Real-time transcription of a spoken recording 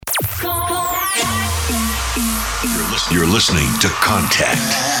You're listening to Contact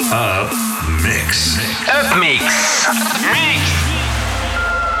Up Mix. Up Mix.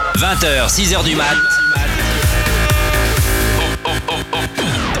 20h, 6h du mat.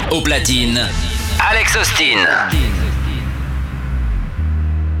 Au platine, Alex Austin.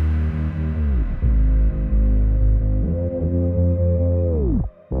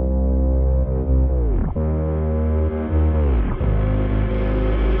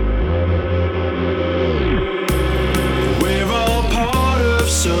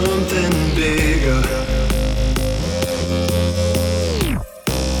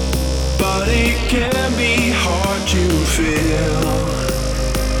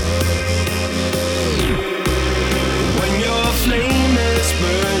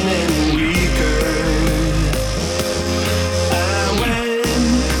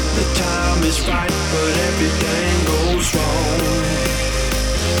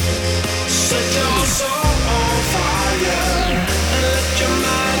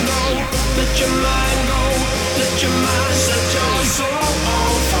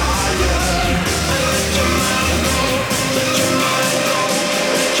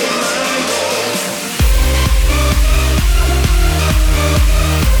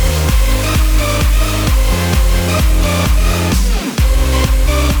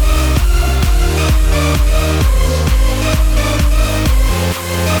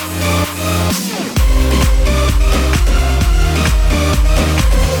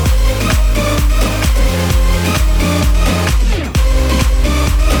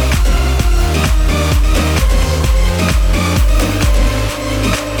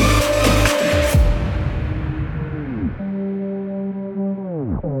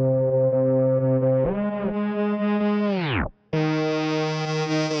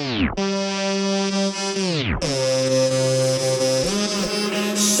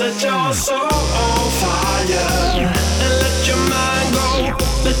 Set your soul on fire and let your mind go.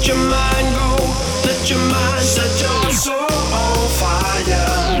 Let your mind go. Let your mind set your soul on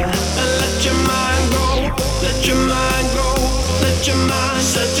fire and let your mind go. Let your mind go. Let your mind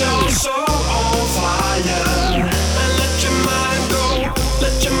set your soul on fire and let your mind go.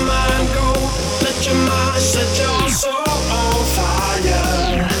 Let your mind go. Let your mind set your soul on fire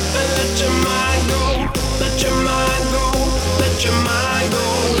and let your mind go. Let your mind go. Let your mind go.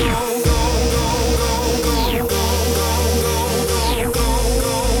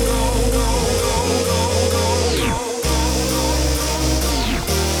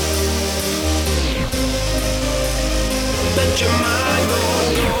 Let your mind go.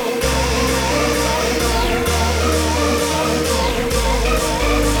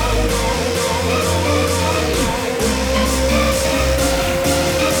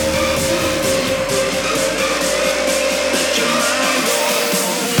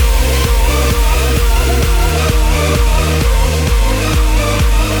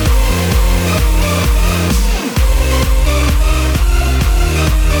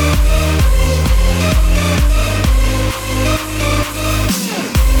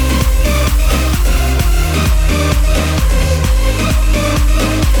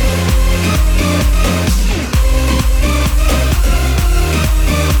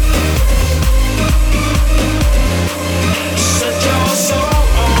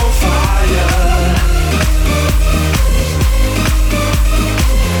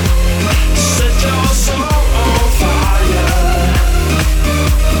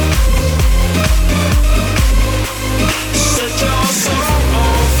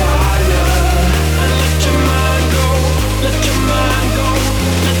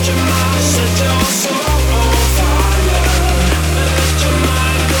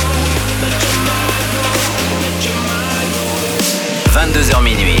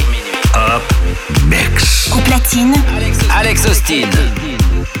 Minuit. Up Mix. Au platine, Alex Austin.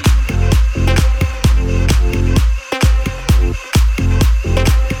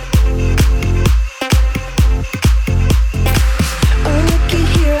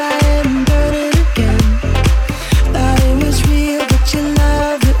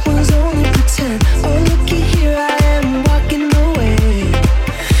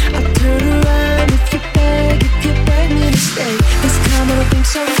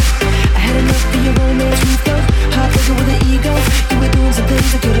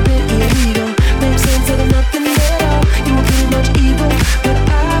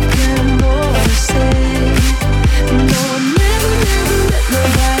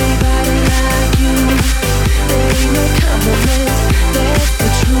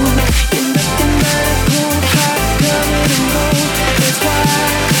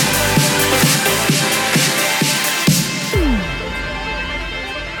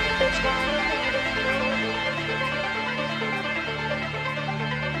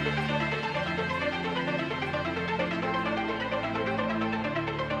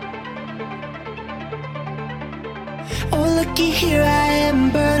 looky here, I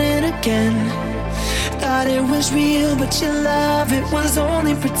am burning again. Thought it was real, but your love, it was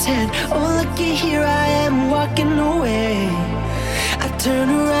only pretend. Oh, looky here, I am walking away. I turn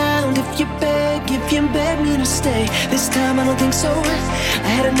around if you beg me to stay. This time I don't think so. I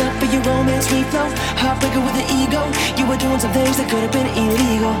had enough of your romance, we flow. Heartbreaker with an ego. You were doing some things that could have been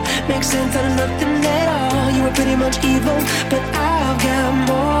illegal. Makes sense out of nothing at all. You were pretty much evil, but I've got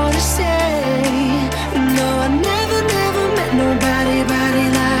more to say. No, I never met nobody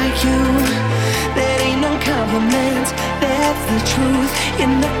like you. That ain't no compliment, that's the truth.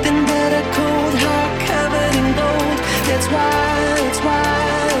 You're nothing but a cold heart covered in gold. That's why, that's why,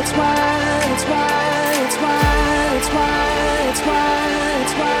 that's why, that's why, that's why, that's why, that's why,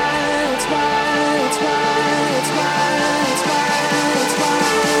 that's why, that's why, that's why, that's why, that's why, that's why.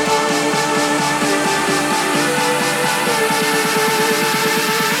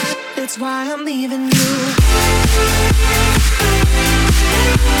 That's why I'm leaving you.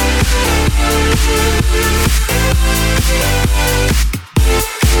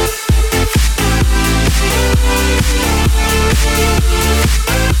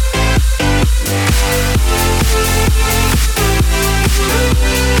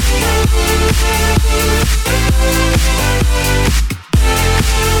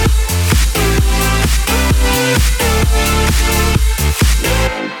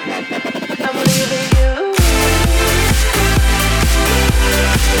 I'm leaving you.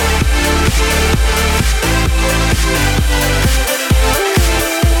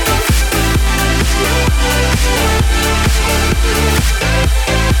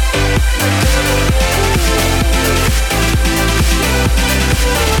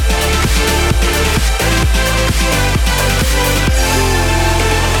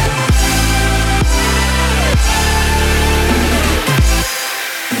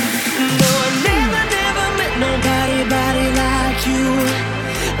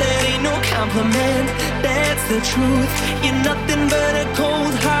 That's the truth. You're nothing but a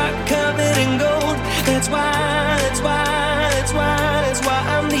cold heart covered in gold. That's why, that's why, that's why, that's why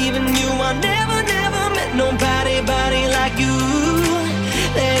I'm leaving you. I never met nobody like you.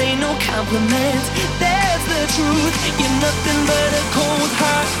 That ain't no compliment. That's the truth. You're nothing but a cold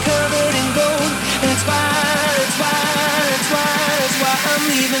heart covered in gold. That's why, that's why, that's why, that's why I'm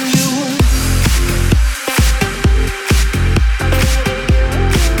leaving you.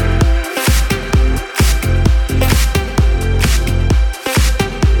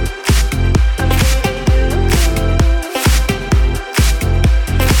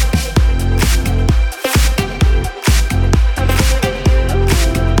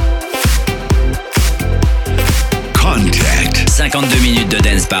 Contact. 52 minutes de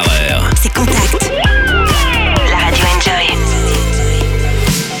dance par heure. C'est Contact. La radio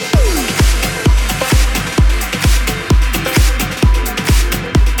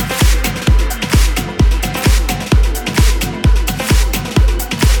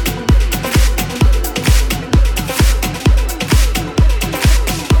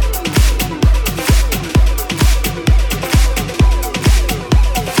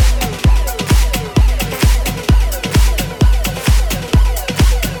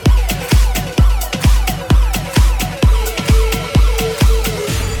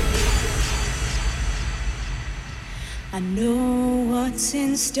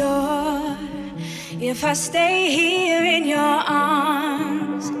Enjoy. If I stay here in your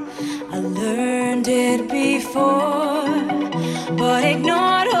arms, I learned it before, but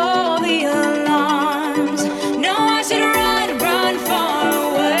ignored all the alarms. No, I should run far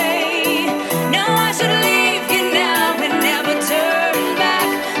away. No, I should leave you now and never turn back.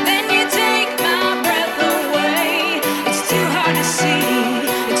 Then you take my breath away. It's too hard to see,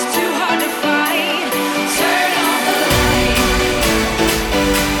 it's too hard to fight. Turn off the light.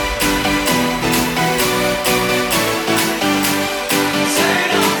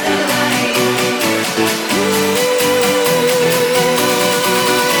 Turn off the light.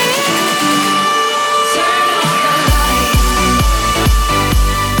 Ooh.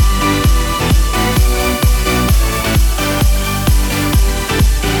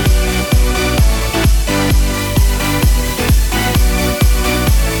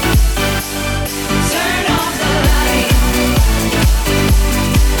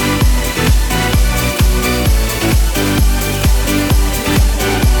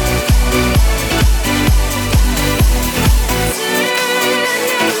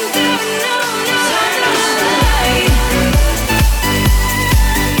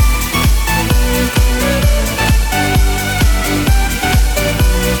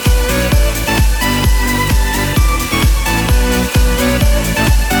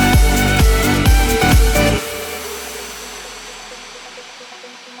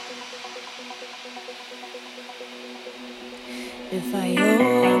 If I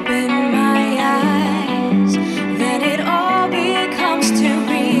open my eyes, then it all becomes too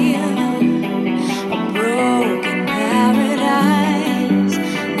real. A broken paradise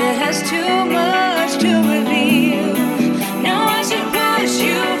that has too much to reveal. No, I should push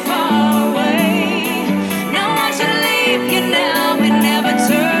you far away. No, I should leave you now and never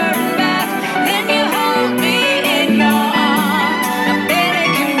turn back. Then you hold me in your arms. I barely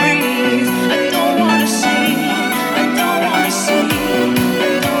can breathe. I don't wanna see. I don't wanna see.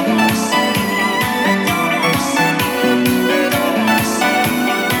 I don't wanna see. I don't wanna see. I don't wanna see.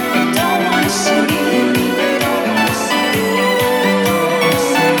 I don't wanna see. I don't wanna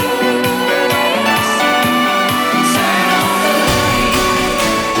see. I don't wanna see.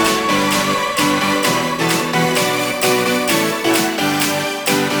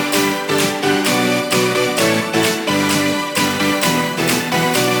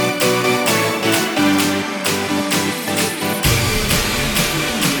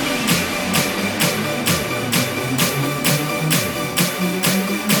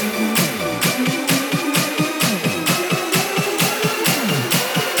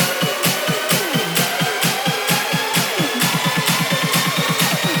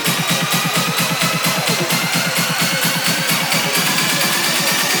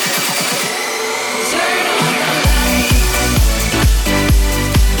 Turn off the light.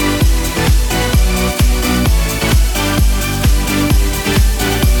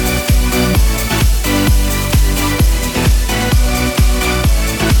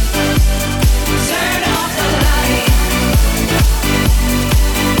 Turn off the light. Turn off the light.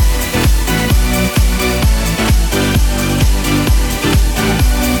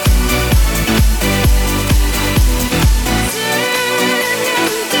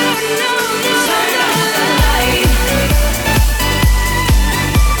 Turn off the light.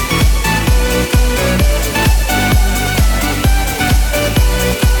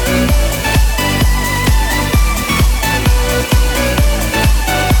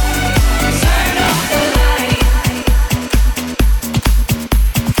 Turn off the light.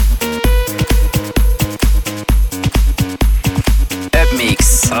 Up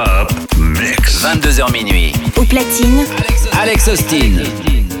Mix, Up Mix. 22h minuit. Au platine, Alex Austin.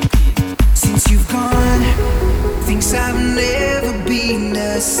 Since you've gone, things have never been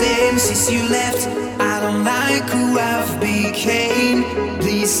the same. Since you left, I don't like who I've became.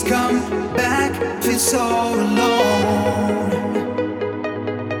 Please come back, feel so alone.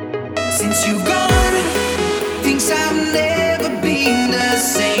 Since you've gone, things have never been the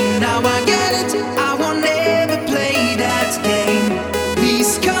same. Now I get it, I won't ever play that game.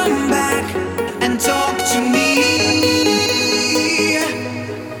 Please come back and talk to me.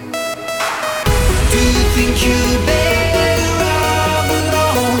 Do you think you're better off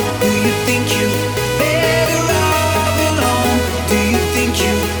alone? Do you think you're better off alone? Do you think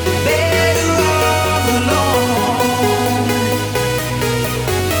you're better off alone?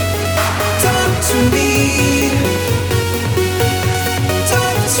 Talk to me.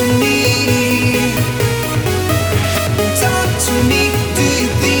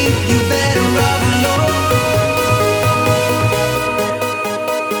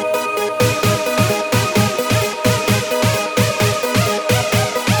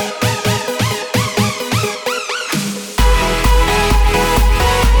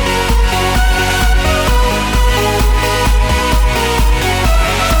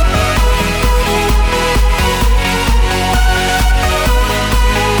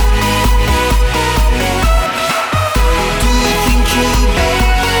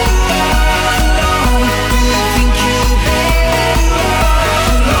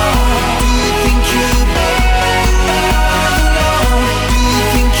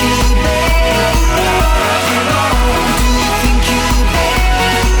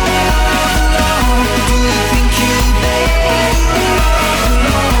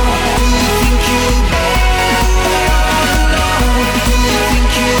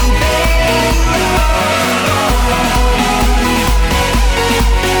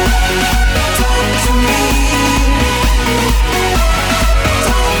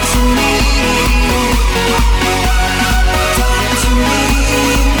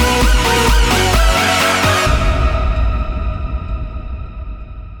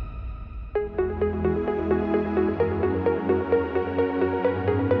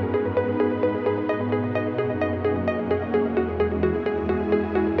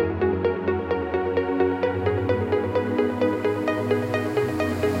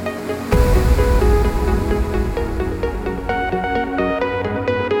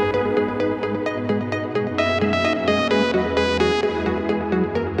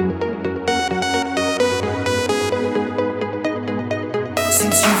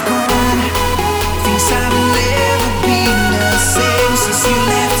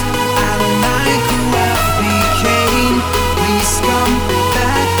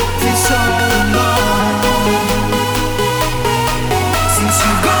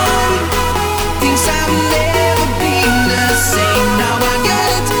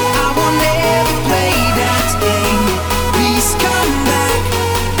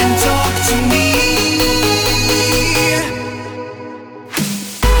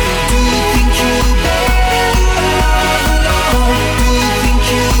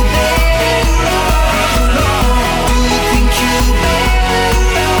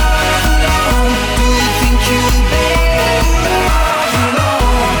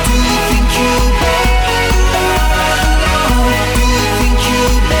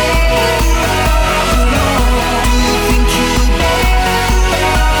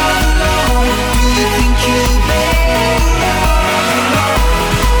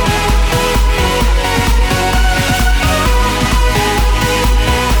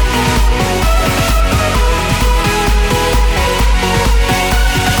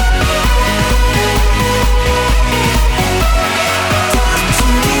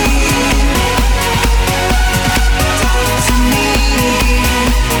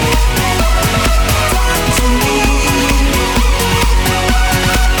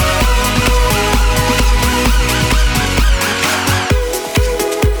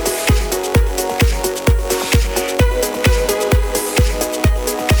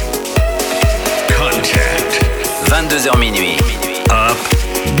 22h minuit. Up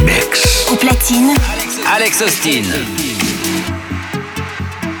Mix. Au platine, Alex Austin.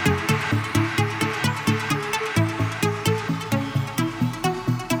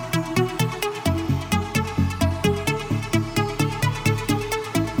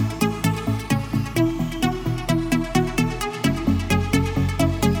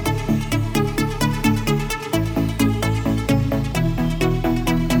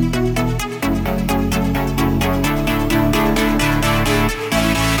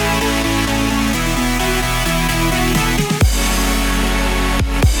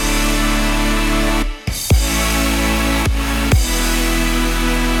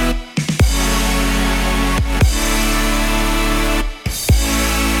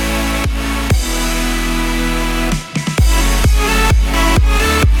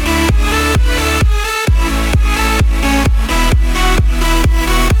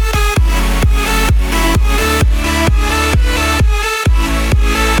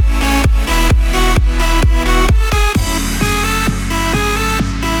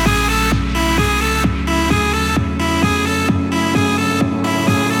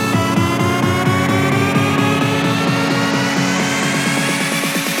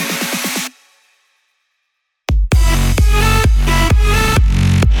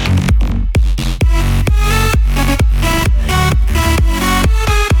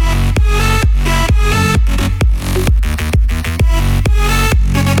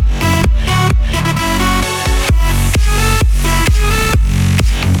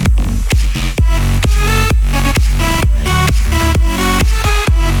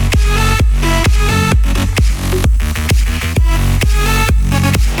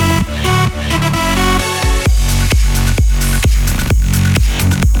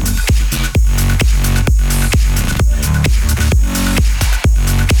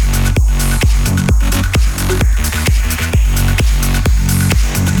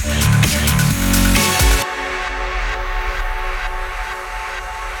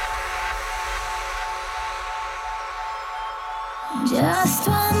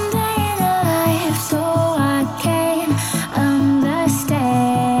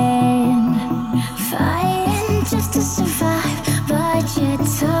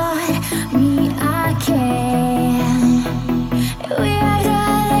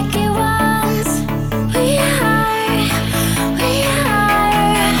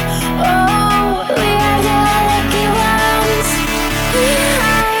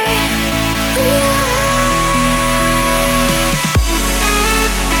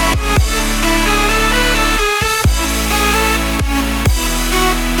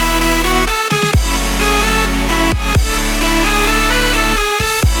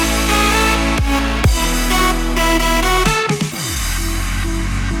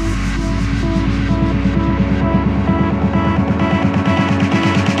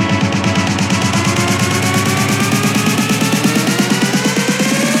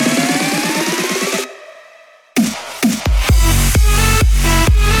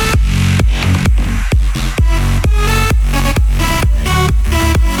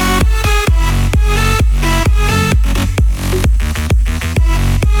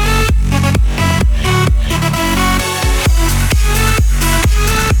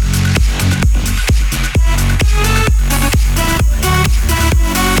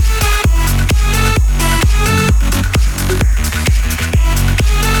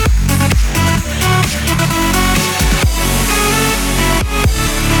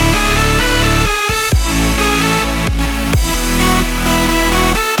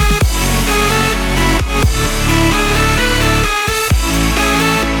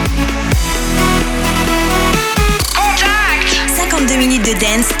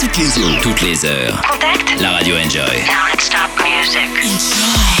 Toutes les heures. Contact. La radio Enjoy. Now let's stop music.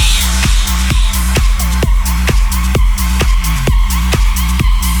 Enjoy.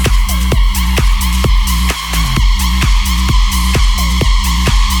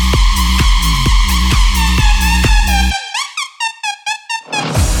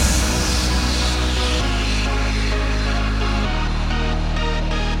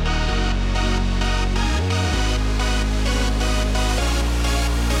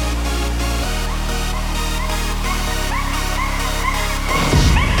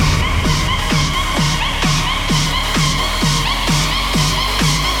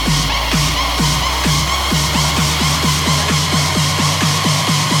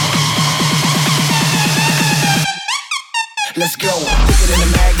 Let's go, thicker than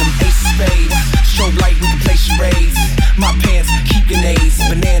a magnum, ace of spades. Show light, we can play charades. My pants, keep grenades.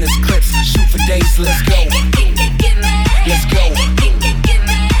 Bananas, clips, shoot for days. Let's go. Let's go.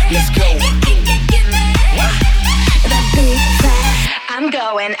 Let's go. I'm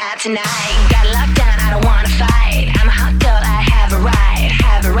going out tonight. Got it locked down, I don't wanna fight. I'm a hot girl, I have a ride.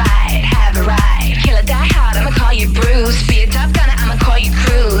 Have a ride, have a ride. Killer die hard, I'ma call you Bruce. Be a top gunner, I'ma call you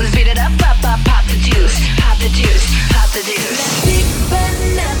Cruz. Beat it up, pop the deuce. Pop the deuce, pop the deuce. Big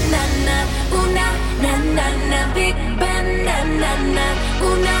banana, una na na na. Big banana,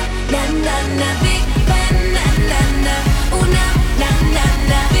 una na na na. Big banana, una na na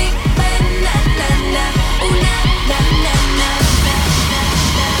na. Big banana, una na na na.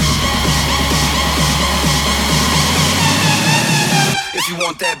 If you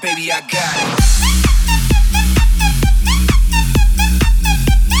want that, baby, I got it.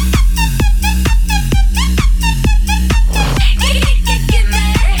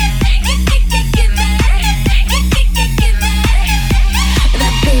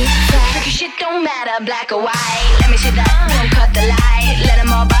 Black or white, let me see that, don't cut the light. Let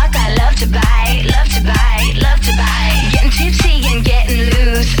them all buck, I love to bite, love to bite, love to bite. Getting tipsy and getting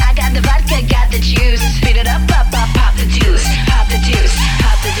loose. I got the vodka, got the juice. Speed it up, pop the juice. Pop the juice,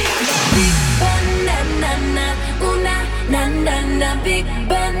 pop the juice. Big banana, una na na na. Big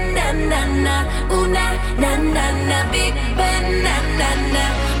banana, una na na na. Big banana,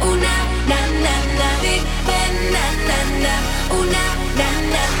 una na na na. Big banana, una na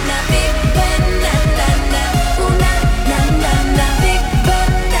na na. Big banana.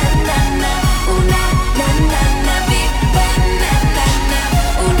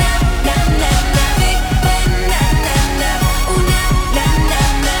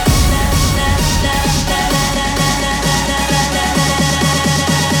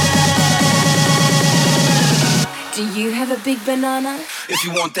 Do you have a big banana? If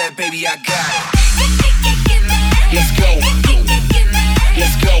you want that, baby, I got it. Let's go.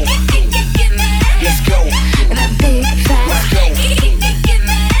 Let's go. Let's go. A big fat. Let's go.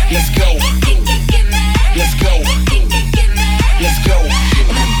 Let's go. Let's go. Let's go.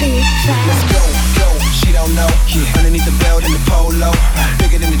 A big fat. Let's go. Go. She don't know. Underneath the belt in the polo.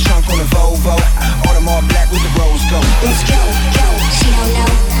 Bigger than the trunk on a Volvo. All them all black with the rose gold. Let's go, go. She don't know.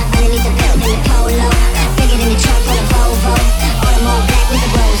 Underneath the belt in the polo. Bigger than the trunk on a Volvo. All them all black with the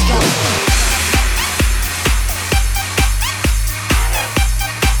rose gold.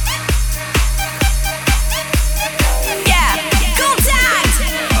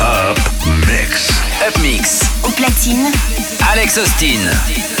 Up Mix. Au platine, Alex Austin.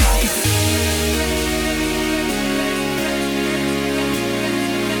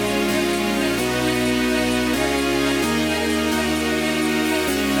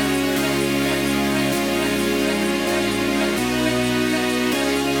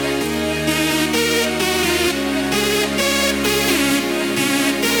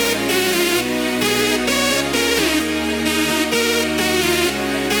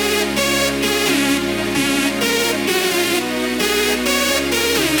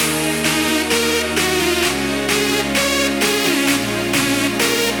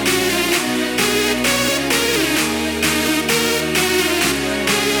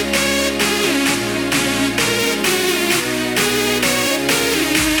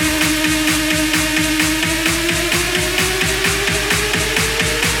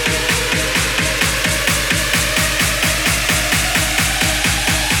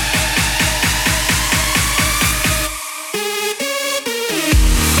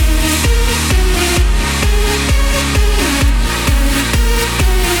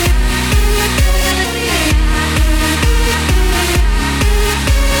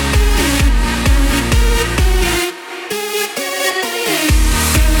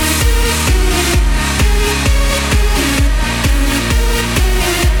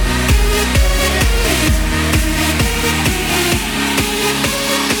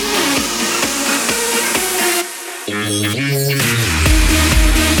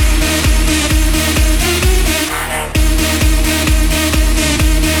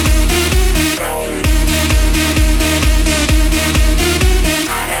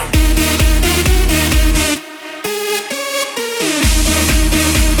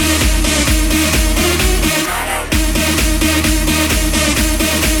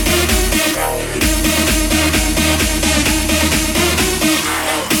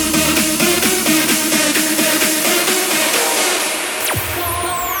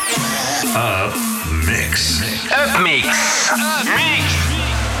 Up Mix. Up Mix.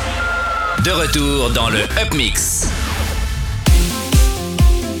 De retour dans le Up Mix.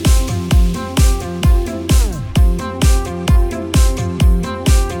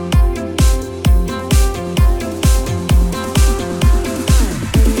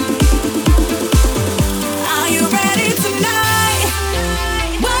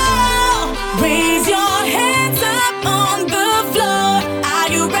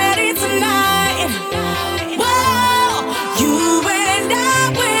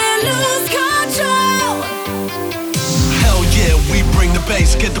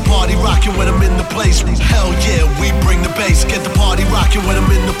 Get the party rockin' when I'm in the place. Hell yeah, we bring the bass. Get the party rockin' when I'm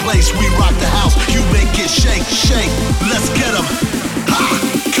in the place. We rock the house, you make it shake, shake. Let's get 'em. Ha!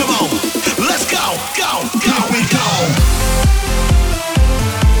 Come on, let's go, go, go, we go.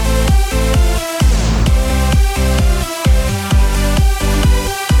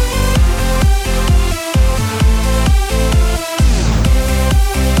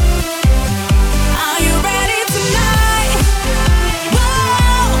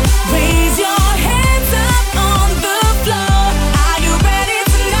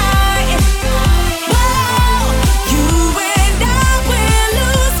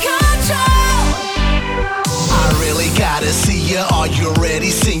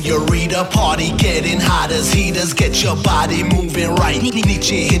 Party getting hot as heaters, get your body moving right.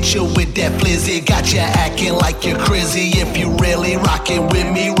 Nietzsche hit you with that flizzy, got you acting like you're crazy. If you really rockin' with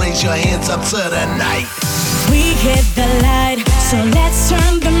me, raise your hands up to the night. We hit the light, so let's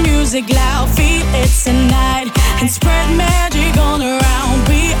turn the music loud. Feel it's a night and spread magic all around.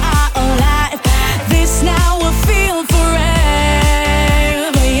 We are alive. This now will feel forever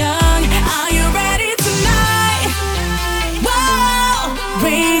young. Are you ready tonight? Whoa,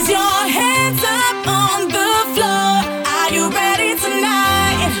 raise your hands up on the floor. Are you ready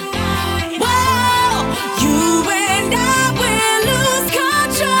tonight? Whoa, you and I will lose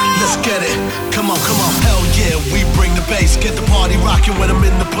control. Let's get it. Come on, come on. Hell yeah, we bring the bass. Get the party rockin' when I'm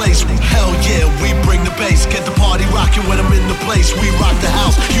in the place. Hell yeah, we bring the bass. Get the party rockin' when I'm in the place. We rock the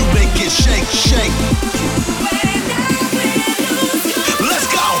house, you make it shake, shake. Let's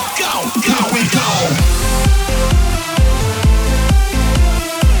go, go, go, we go.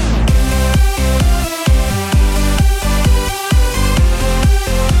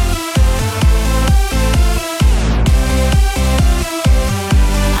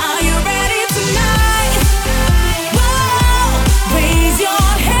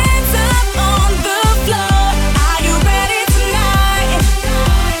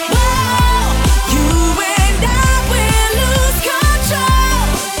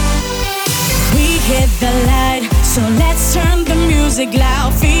 So let's turn the music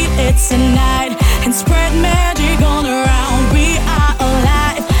loud, feel it's a night and spread magic all around. We are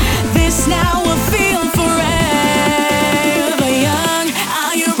alive. This now will feel forever young.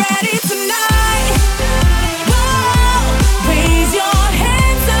 Are you ready tonight? Whoa, raise your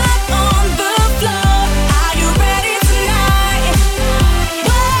hands up on the floor. Are you ready tonight?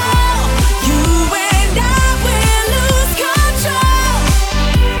 Whoa, you and I will lose control.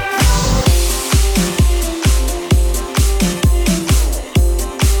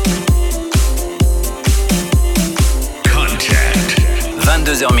 Contact.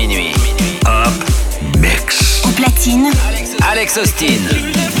 22h minuit. Up Mix. Au platine, Alex Austin.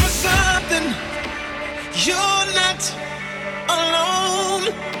 Live for something. You're not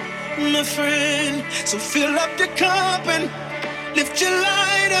alone, my friend. So fill up your cup and lift your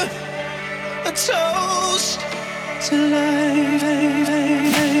lighter. A toast to life.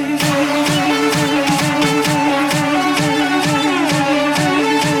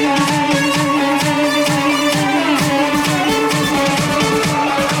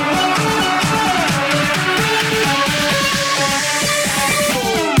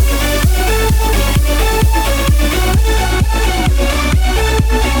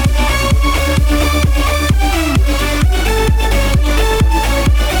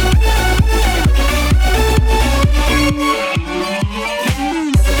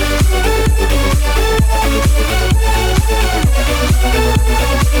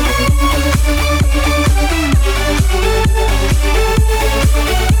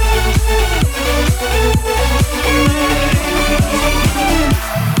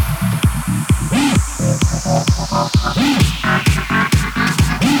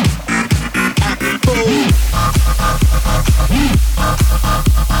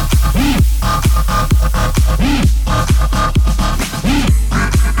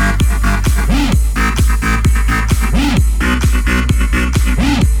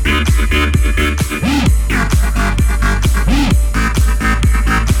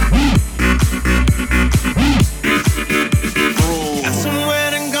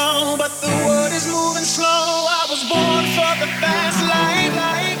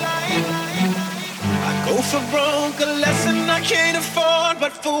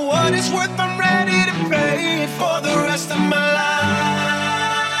 For what it's worth, I'm ready to pay for the rest of my life.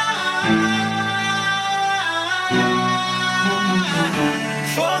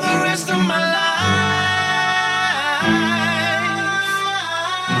 For the rest of my life.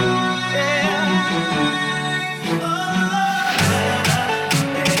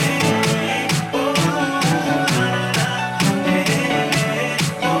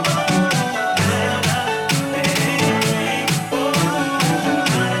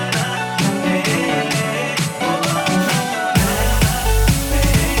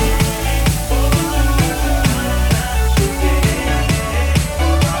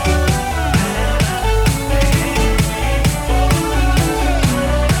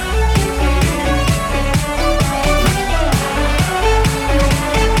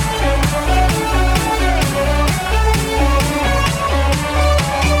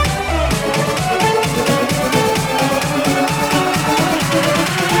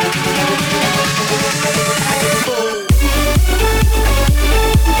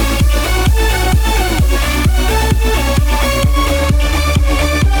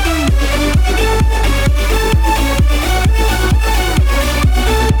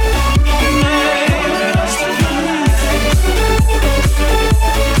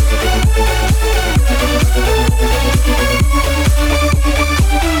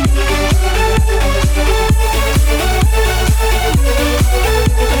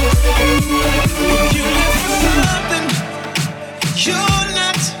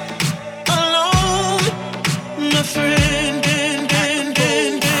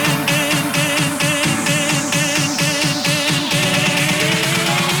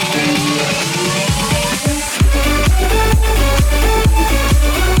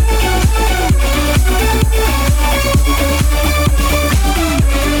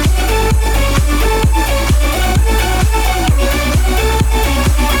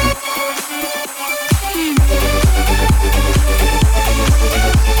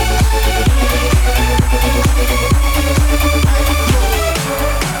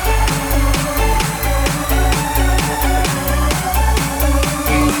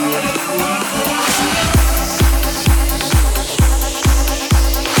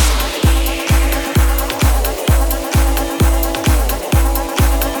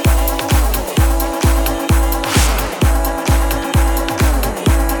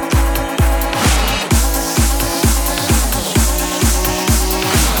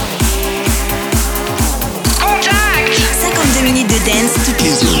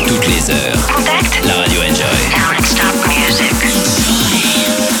 Toutes les heures. Contact. La radio Enjoy. Non-stop music.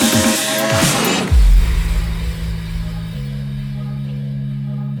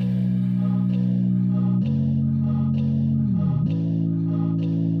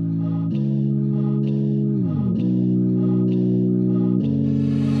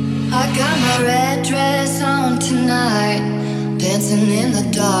 I got my red dress on tonight, dancing in the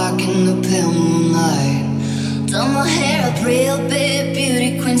dark in the pale moonlight. Done my hair up real big,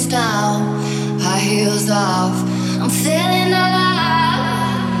 beauty queen style. High heels off, I'm feeling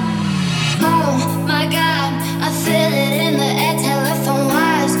alive. Oh my God, I feel it in the air. Telephone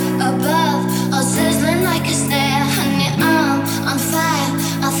wires above, all sizzling like a snare. Honey, I'm on fire,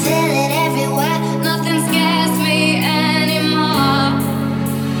 I feel it everywhere. Nothing scares me anymore.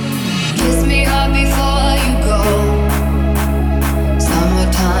 Kiss me hard before you go.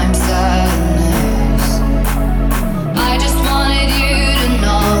 Summertime sadness. I just wanted you to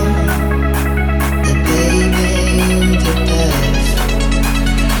know that baby you're the best.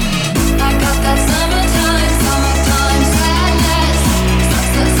 I got that summertime, summertime sadness.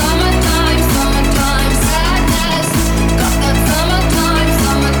 Summertime, summertime sadness. Got that summertime,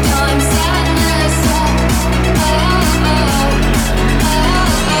 summertime sadness. Oh, oh, oh,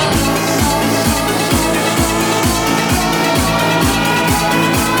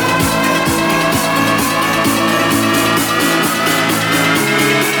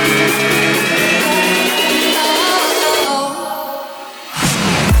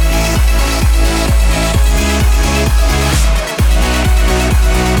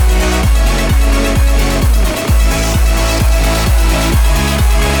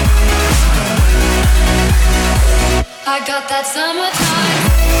 I got that summertime.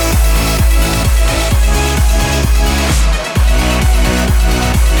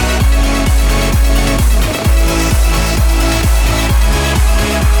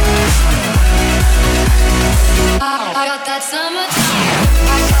 I got that summertime.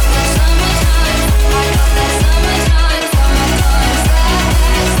 I got that summertime. I got that summertime. Summertime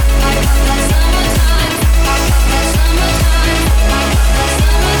sadness. I got that summertime. I got that summertime. I got that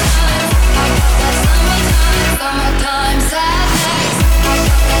summertime. I got that summertime. Summertime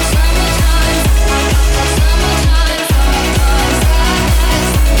sadness.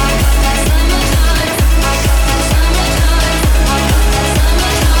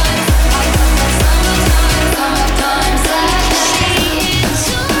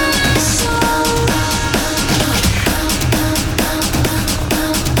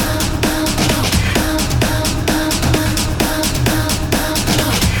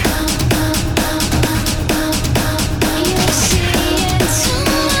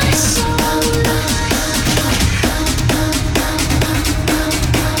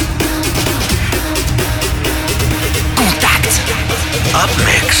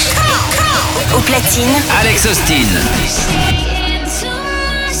 Alex Austin.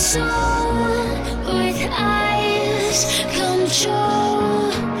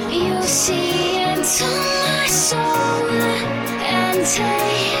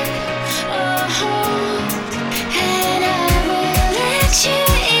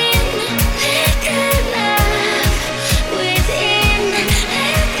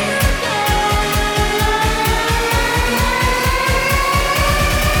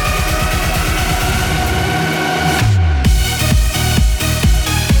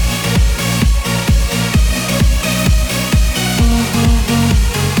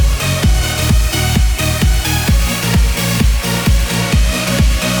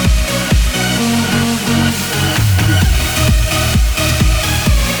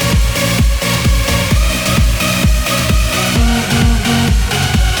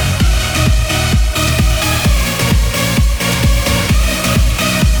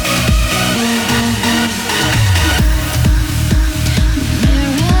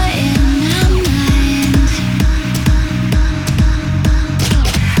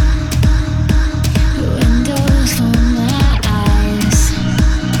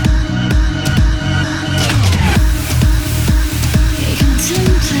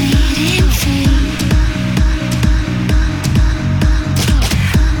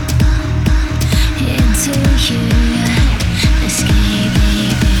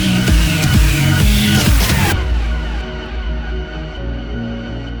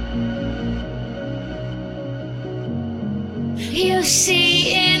 You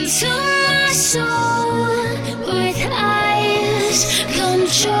see into my soul with eyes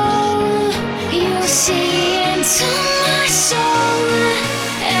control. You see into my soul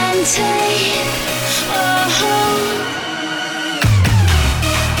and take a hold.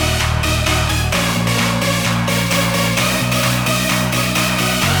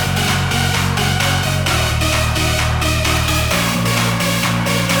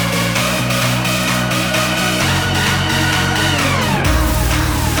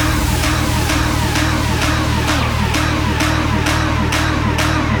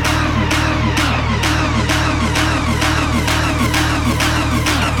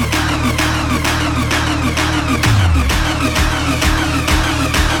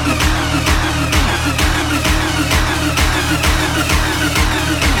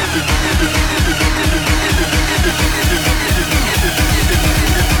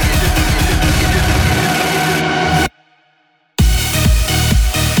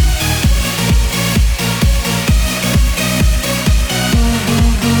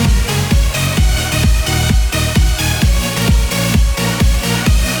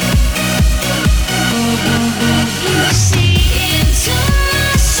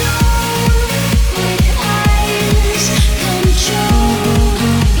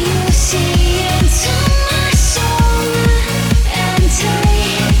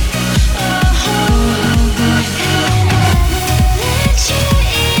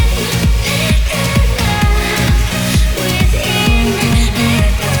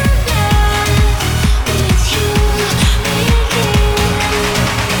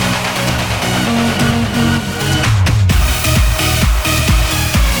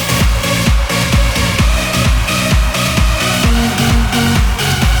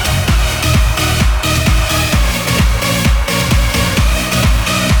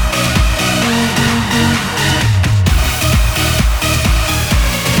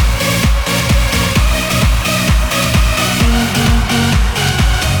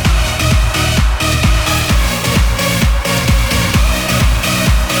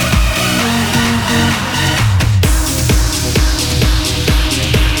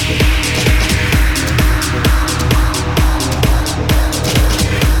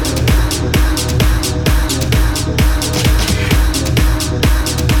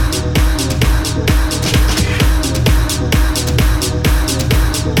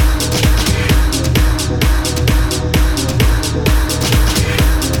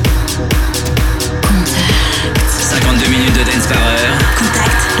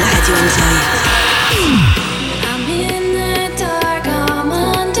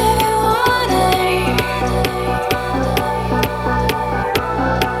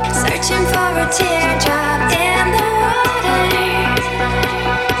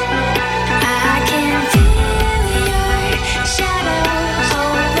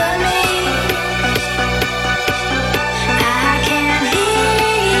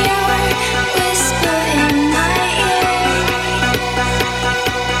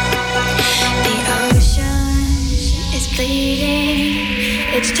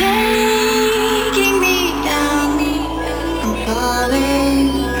 It's taking me down. I'm falling,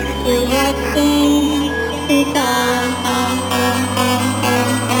 reacting.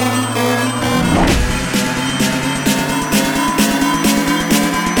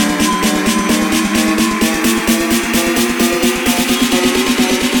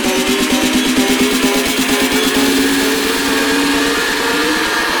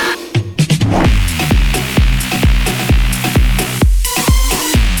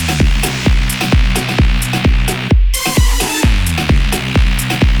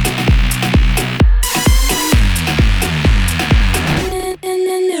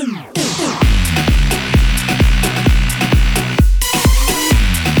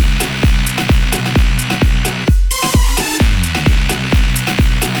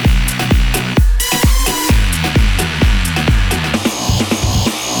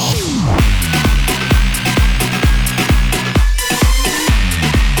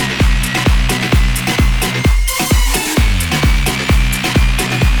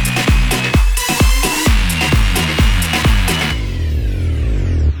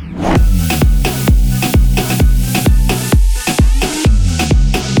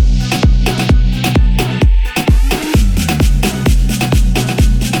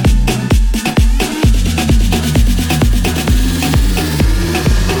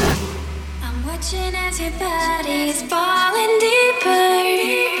 as your body's falling deeper.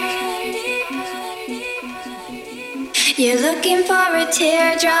 You're looking for a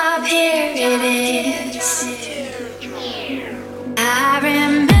teardrop, here it is. I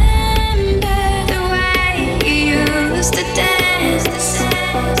remember the way you used to dance.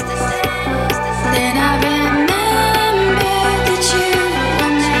 Then I remember that you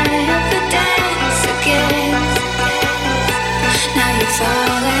will never dance again. Now you're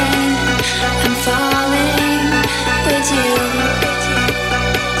falling, I'm falling with you.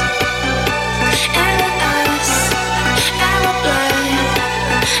 And us, our blood,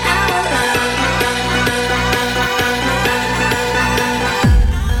 our love.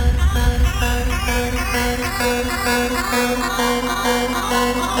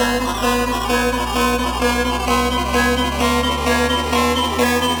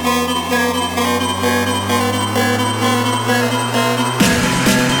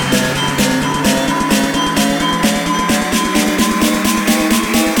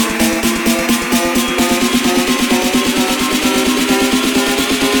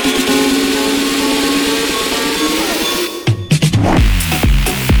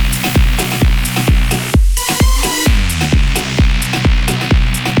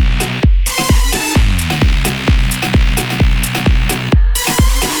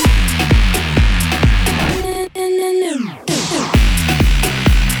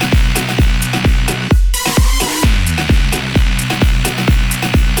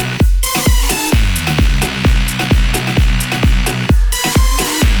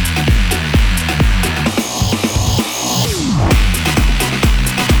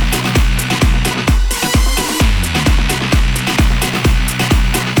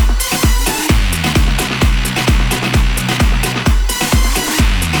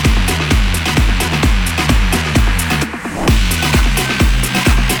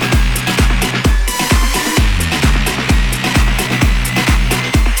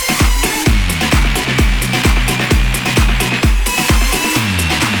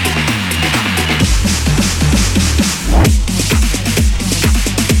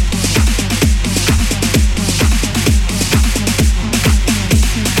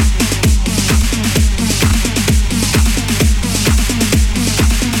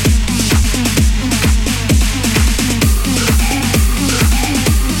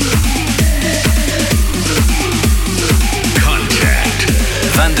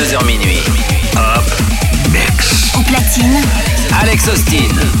 Alex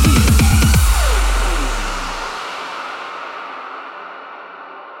Austin.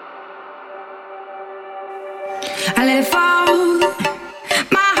 I let it fall,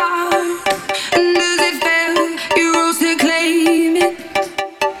 my heart, and as it fell, you rose to claim it.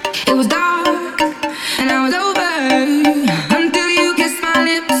 It was dark, and I was over, until you kissed my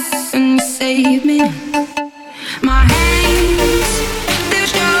lips and you saved me. My hands, they're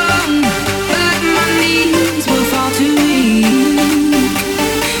strong, but my knees will fall to me.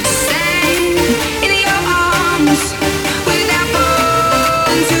 Stand in your arms without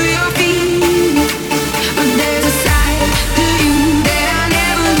falling to your feet. But there's a side to you that I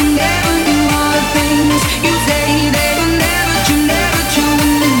never knew. All the things you say, they were never true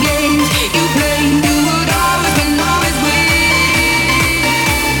in the games you played. You would always win, always win.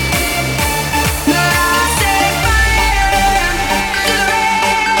 But I set fire to the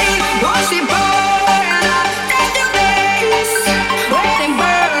rain, watched it pour, and I touched your face. Where they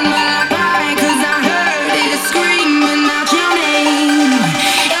burn, but I cried 'cause I heard it screaming out your name.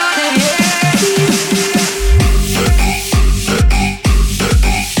 You're the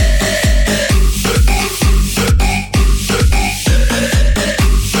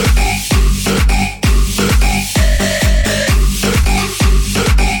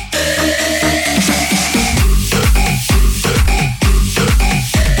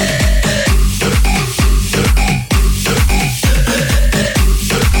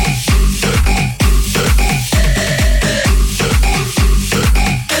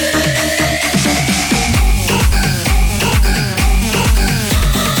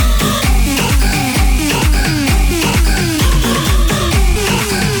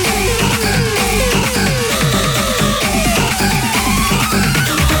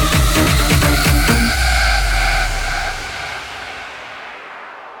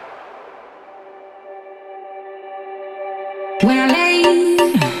when I lay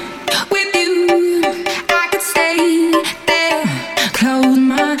with you, I could stay there. Close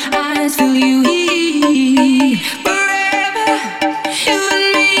my eyes, feel you here forever. You and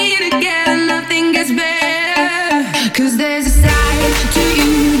me together, nothing gets better. 'Cause there's a side to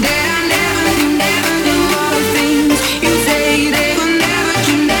you that I never knew. All the things you say, they were never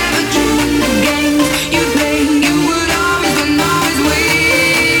true in the games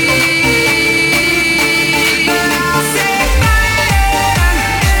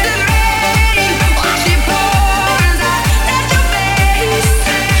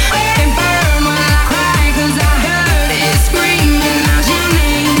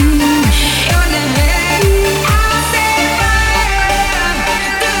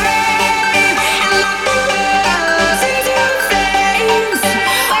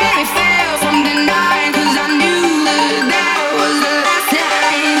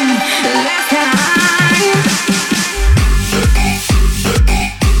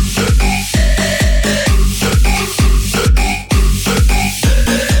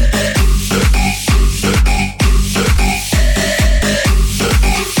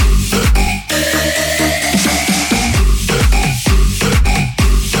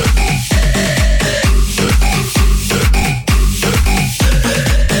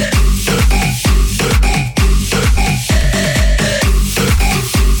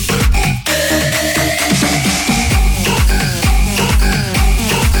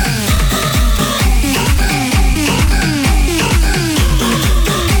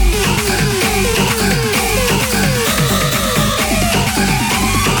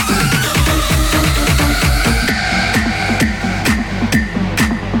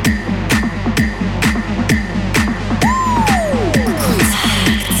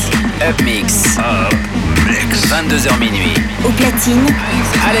Up Mix. Up Mix. 22h minuit. Au platine,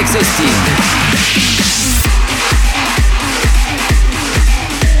 Alex Austin.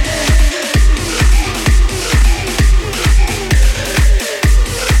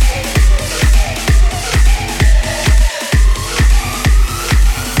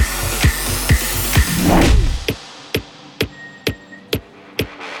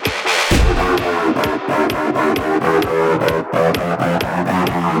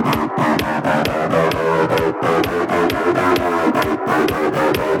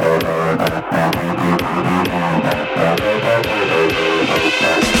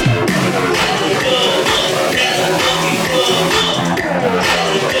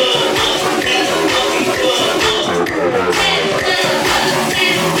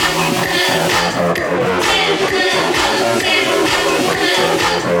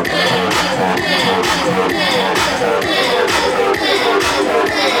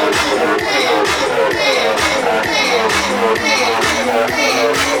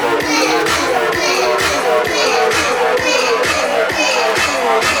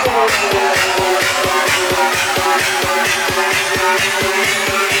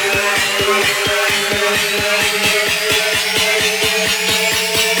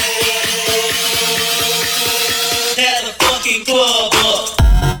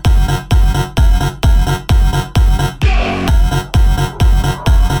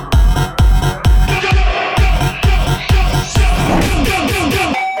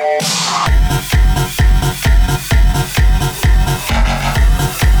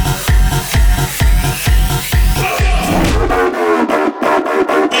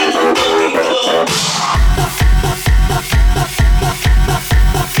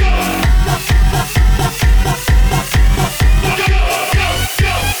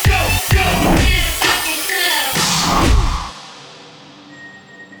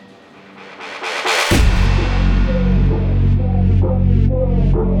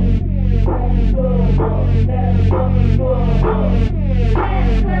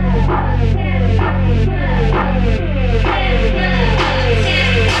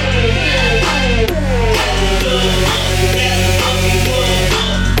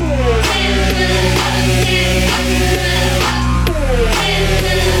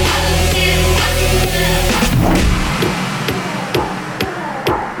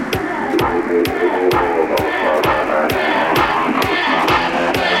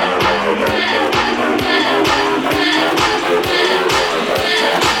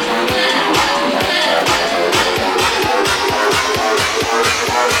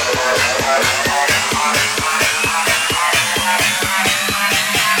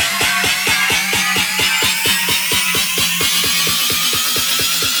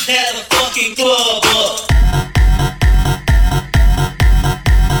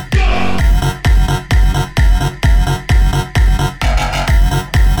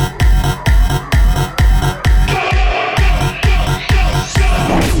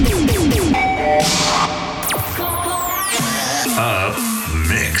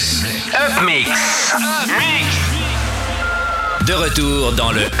 Up Mix. De retour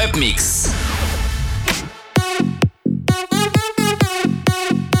dans le Up Mix.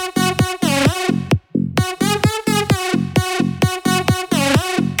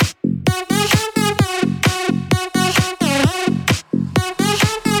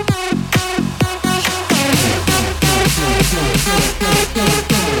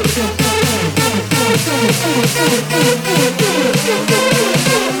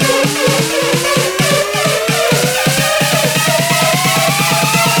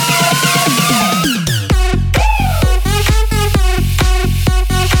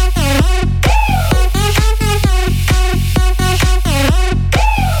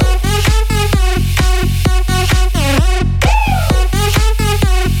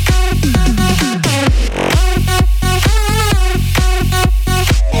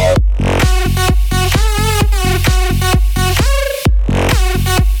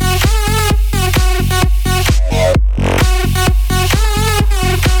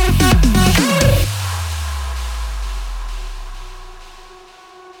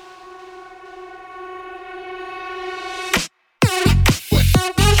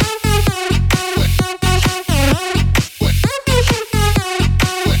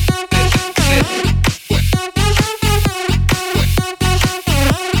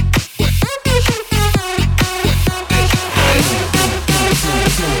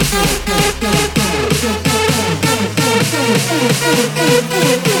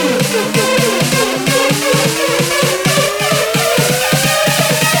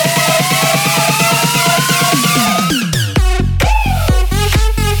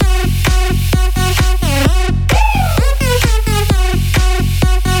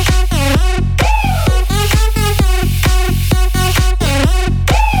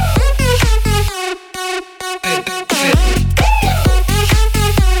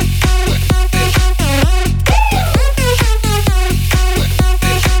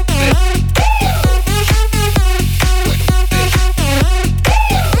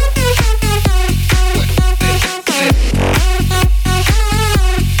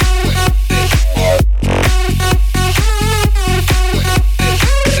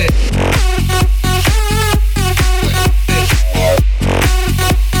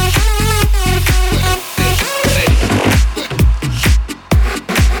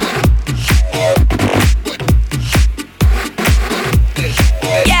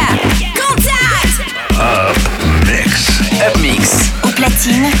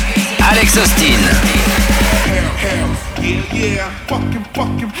 Alex Austin. Yeah, fucking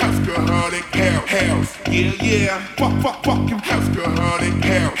alcoholic house. Yeah, fucking alcoholic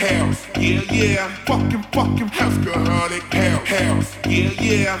house. Yeah, fucking alcoholic house. Yeah, fucking alcoholic house.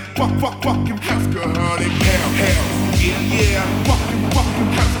 Yeah, fucking alcoholic house. Yeah, fucking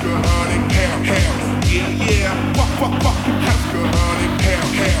alcoholic house. Yeah.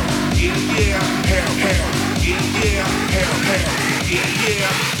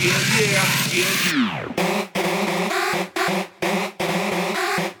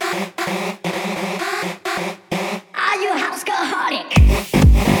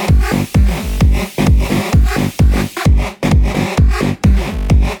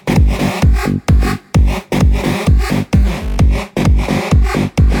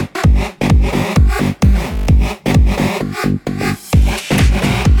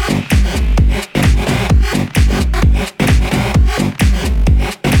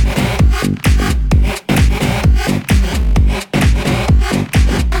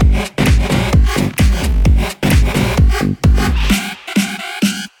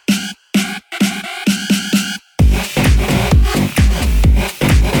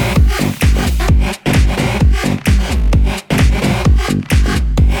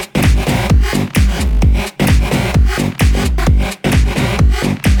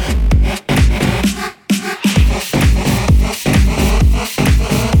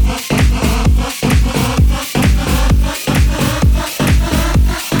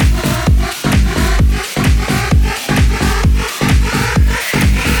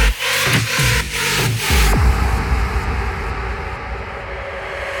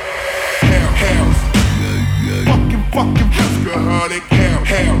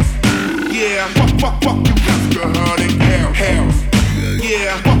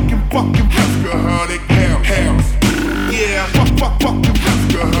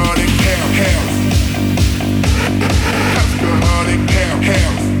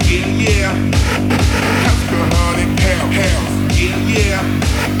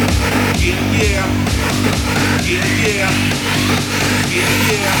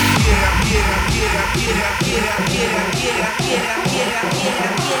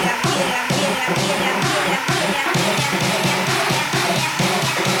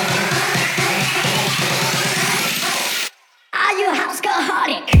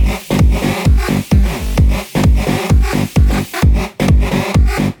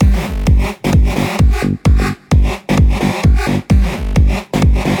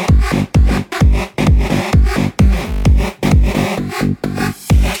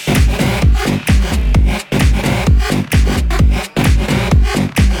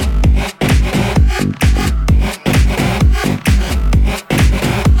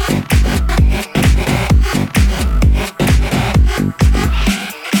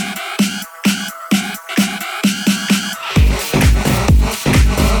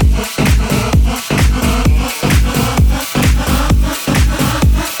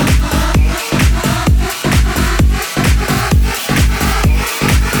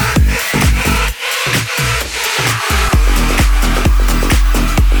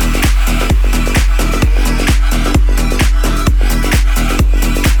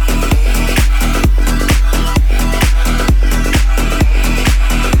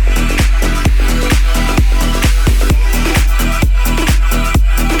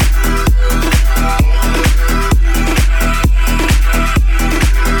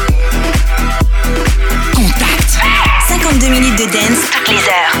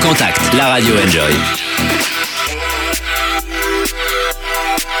 Contact, la radio Enjoy.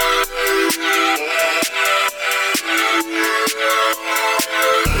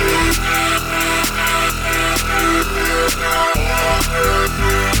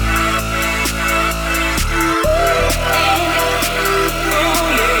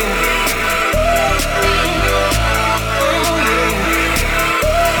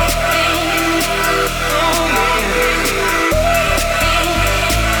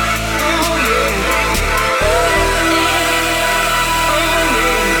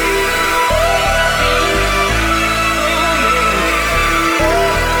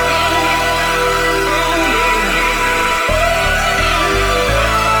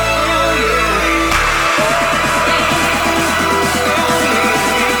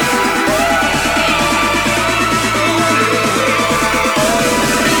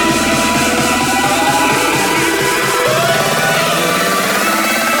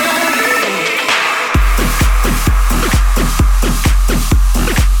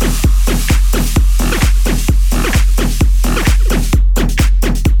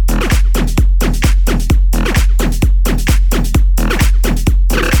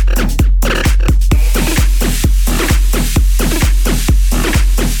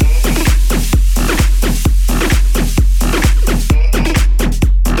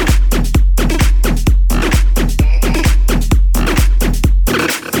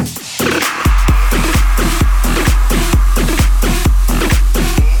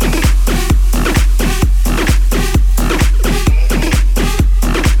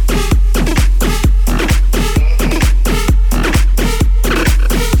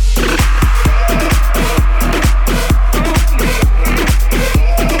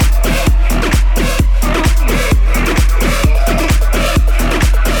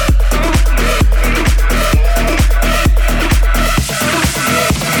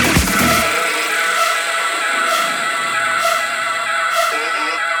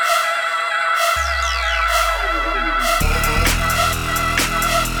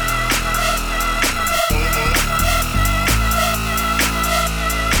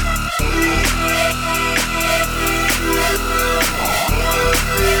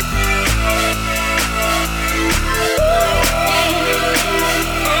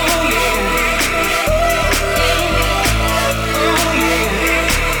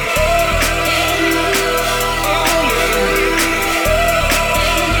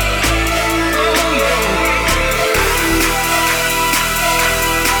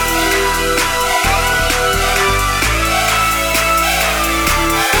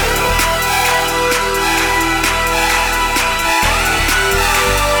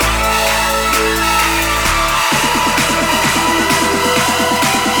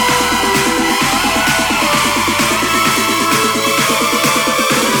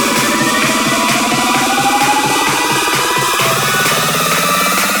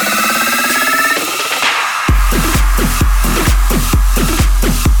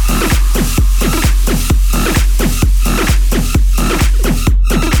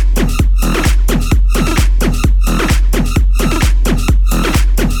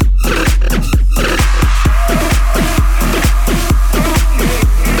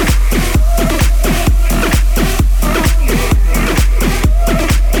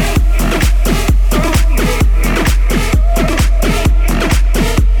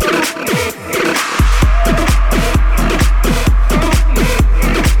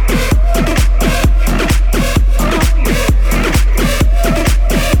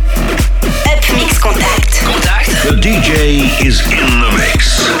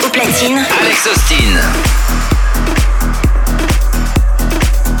 Alex Austin. Mix.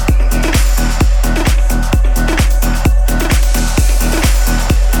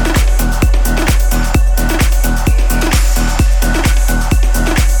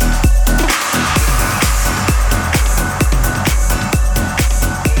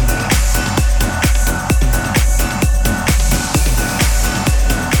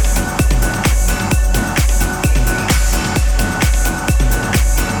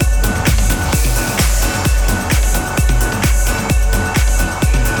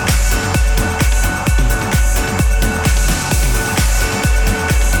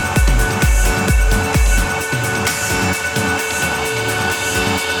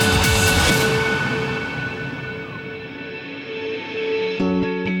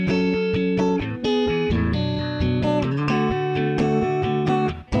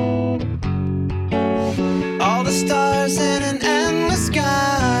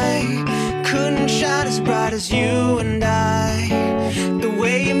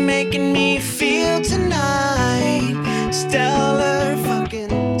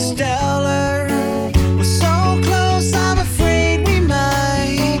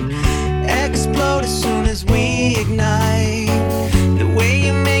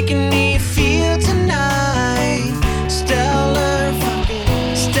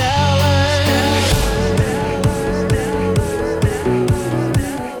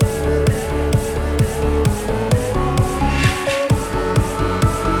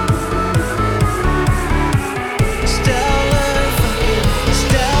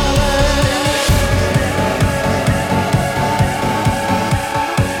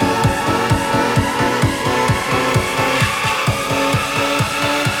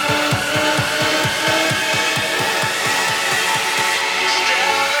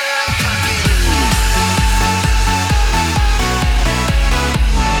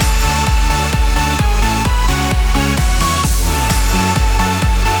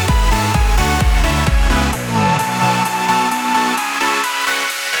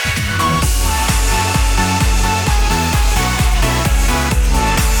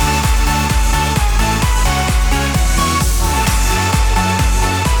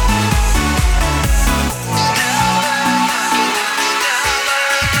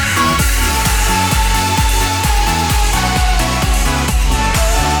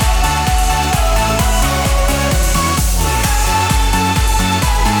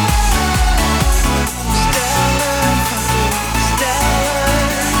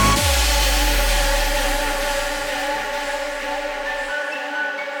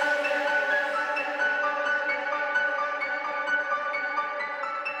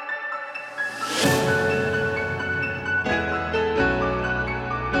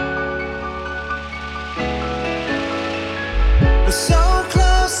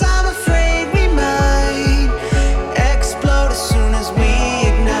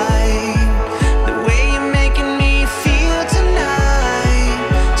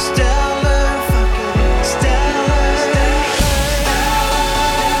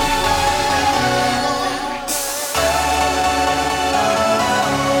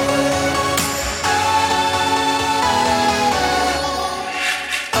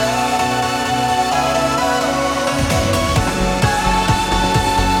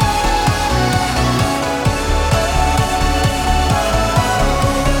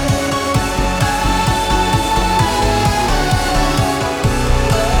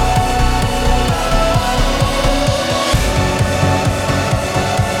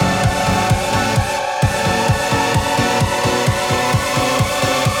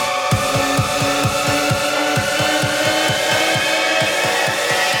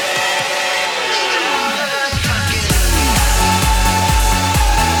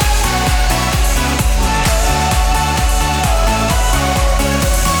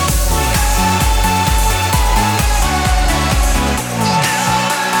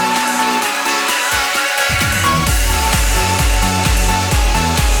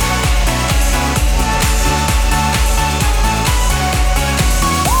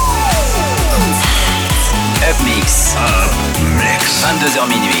 22h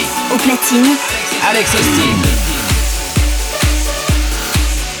minuit. Au platine, Alex Austin.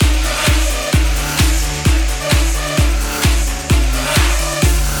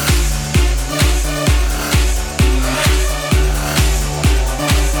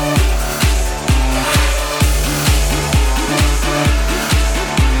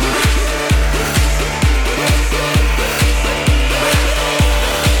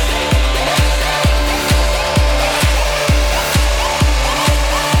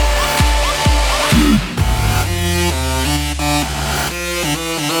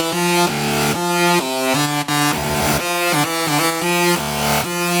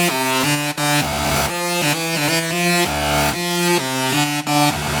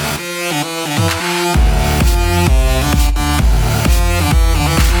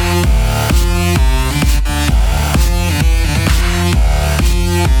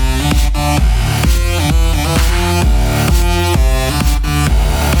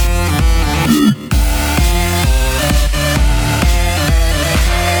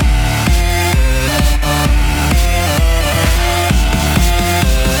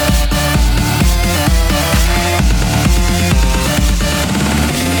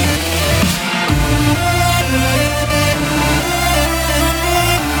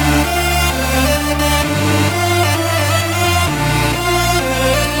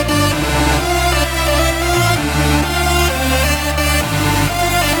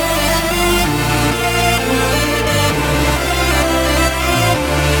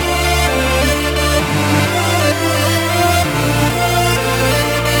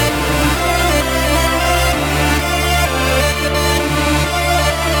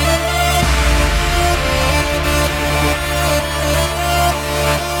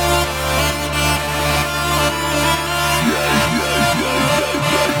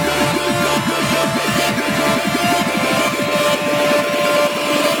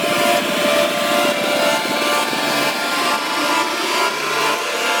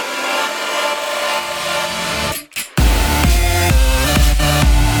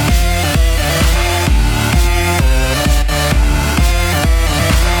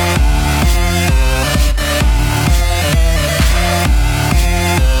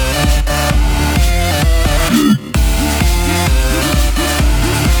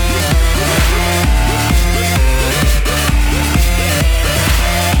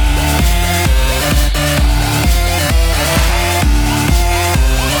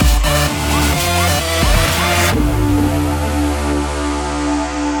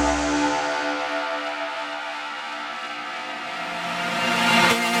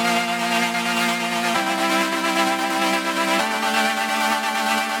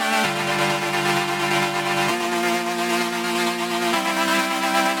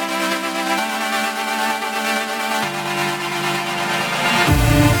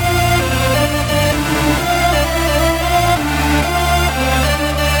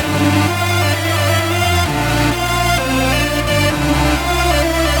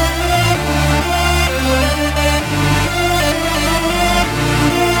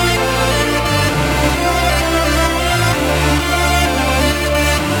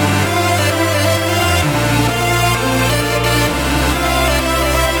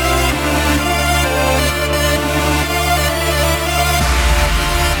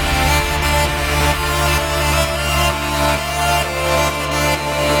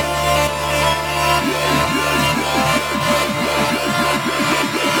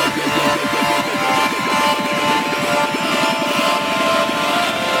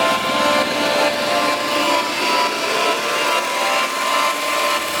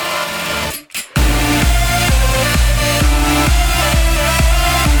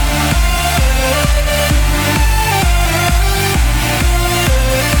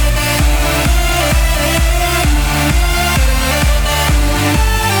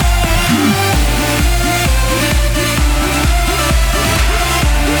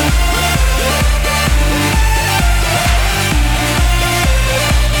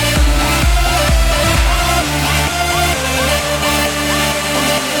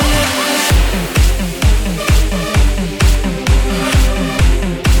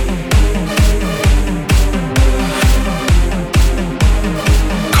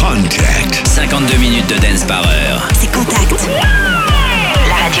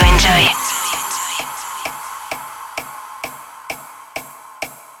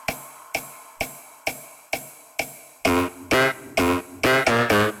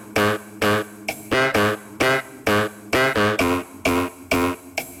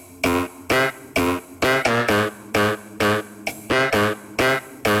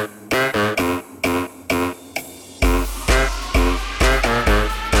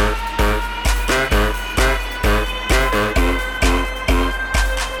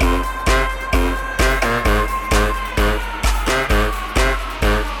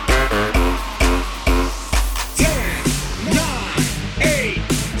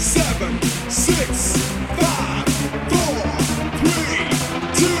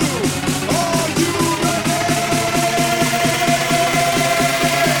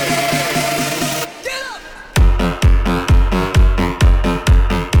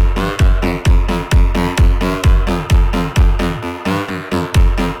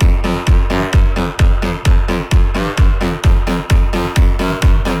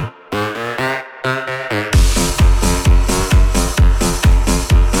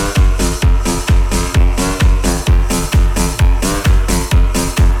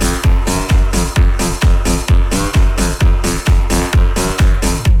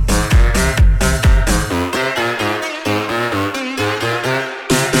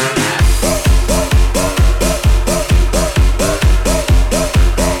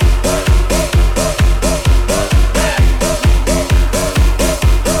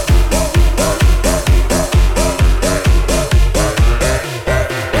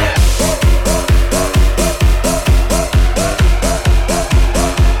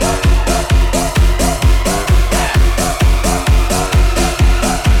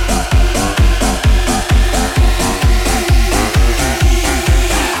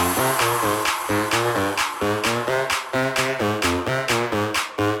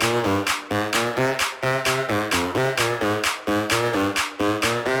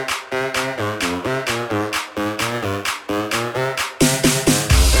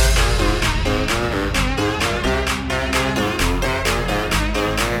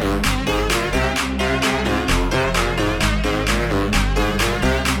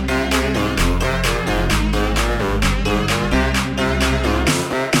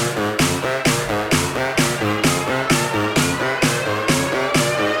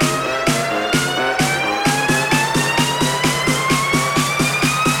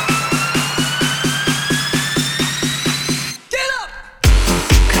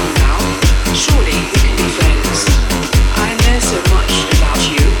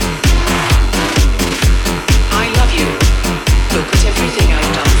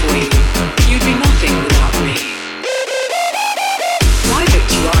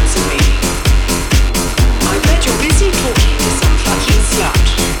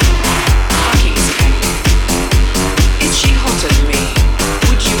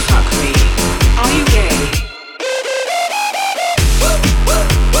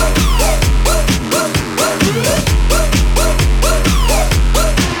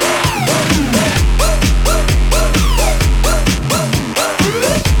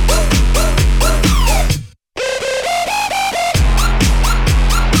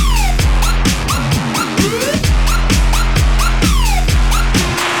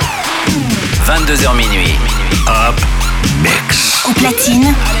 22h minuit. Up Mix. Au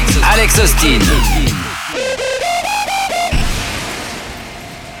platine, Alex Austin.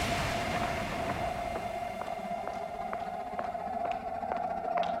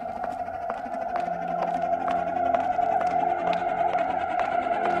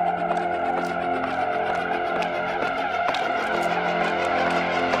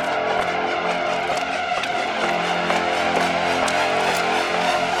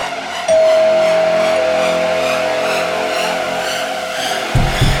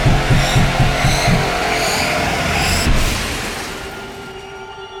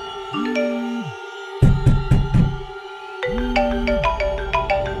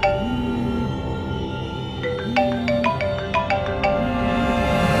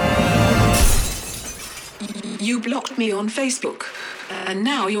 You blocked me on Facebook, and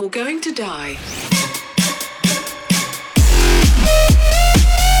now you're going to die.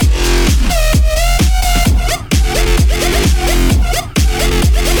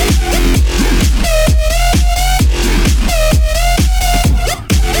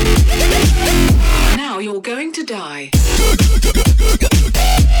 Now you're going to die.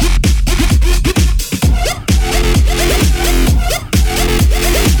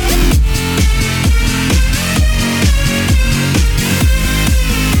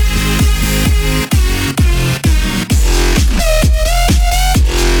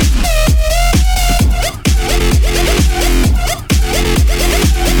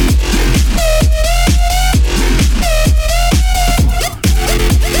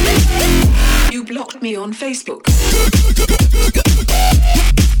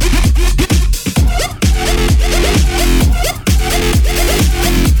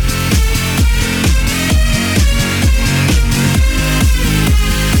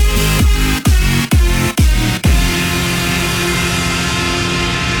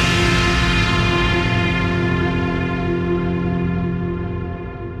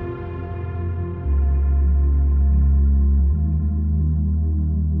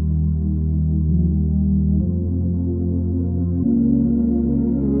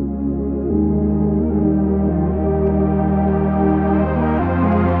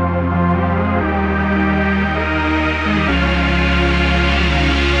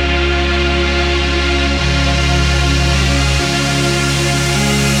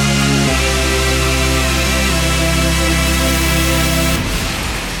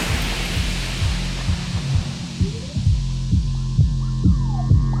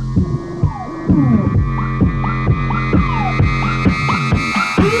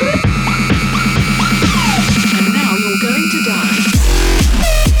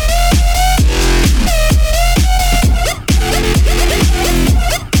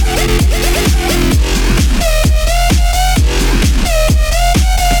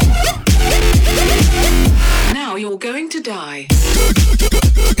 to die.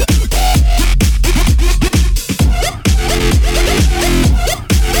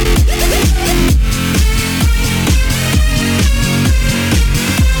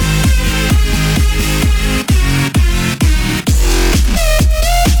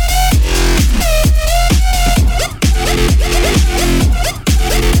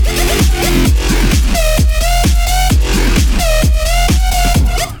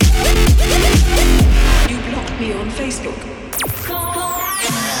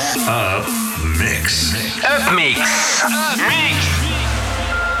 Up Mix.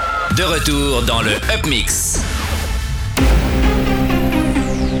 De retour dans le Up Mix.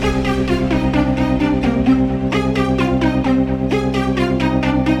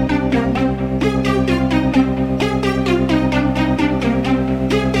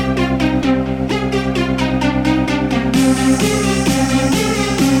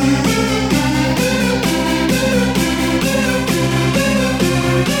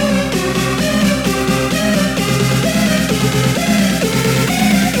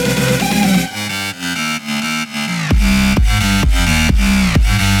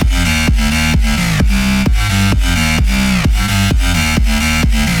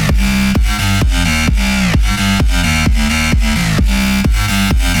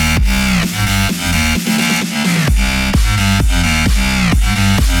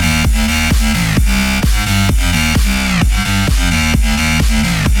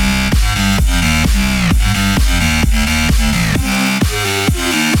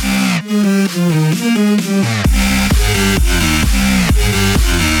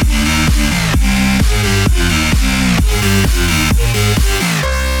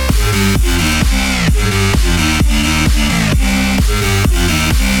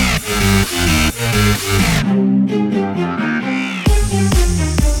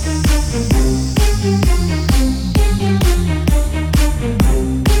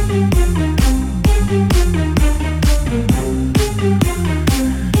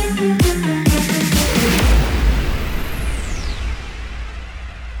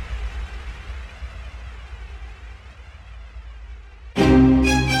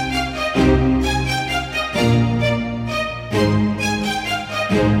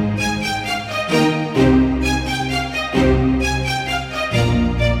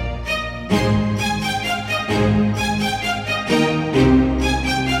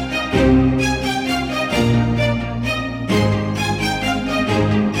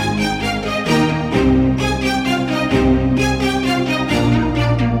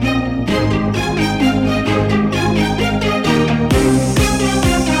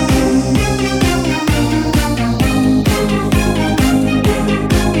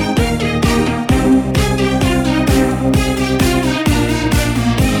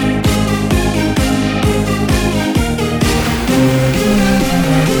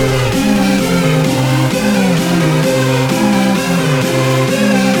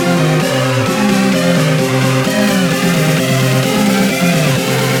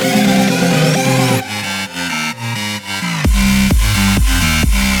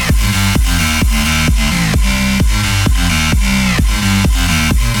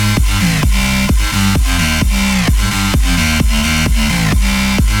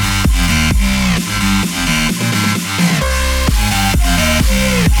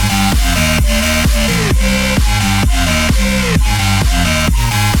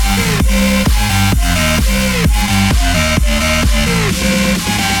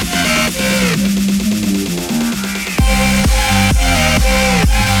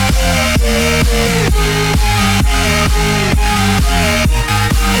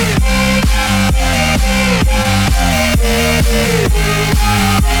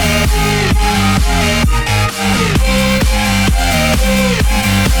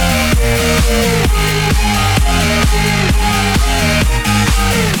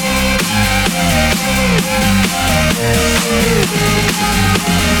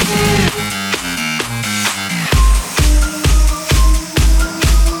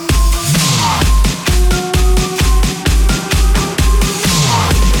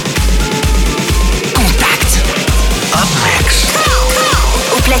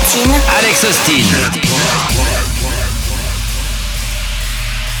 Alex Austin.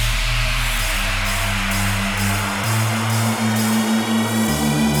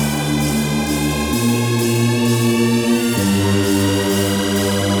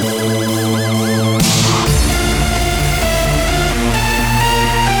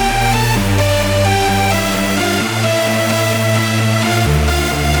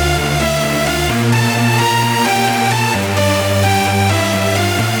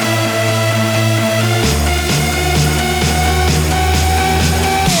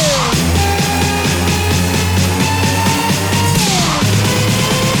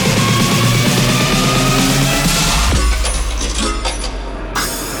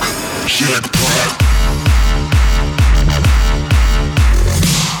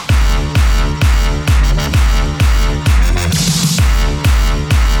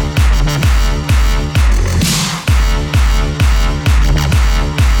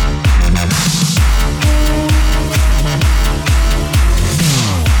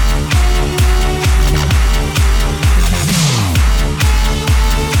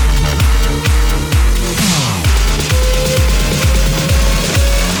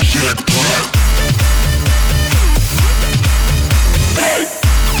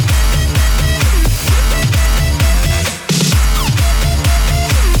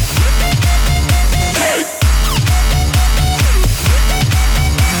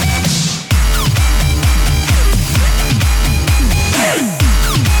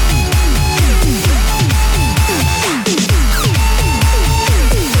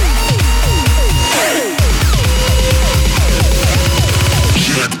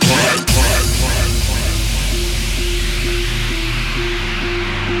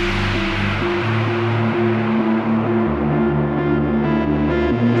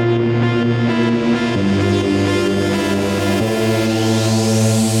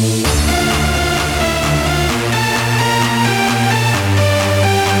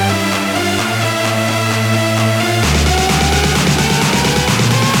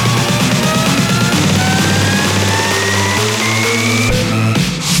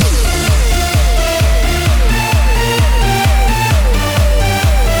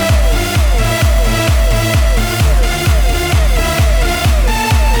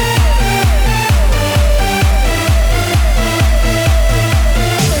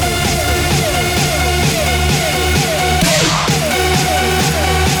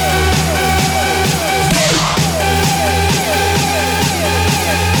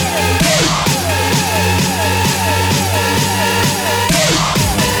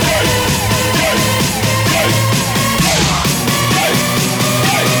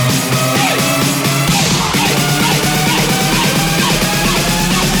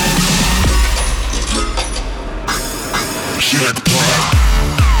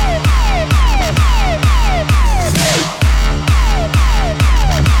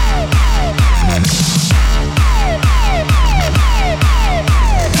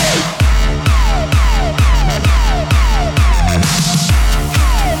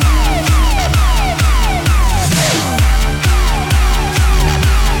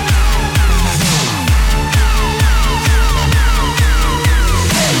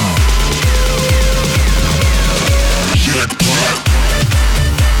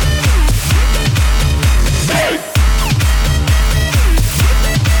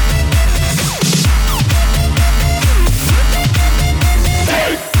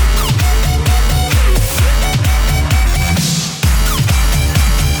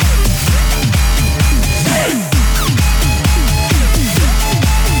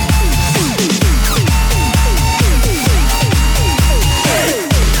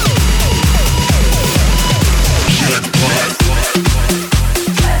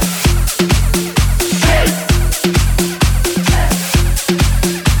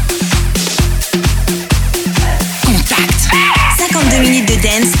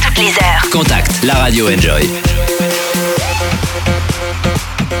 la radio Enjoy.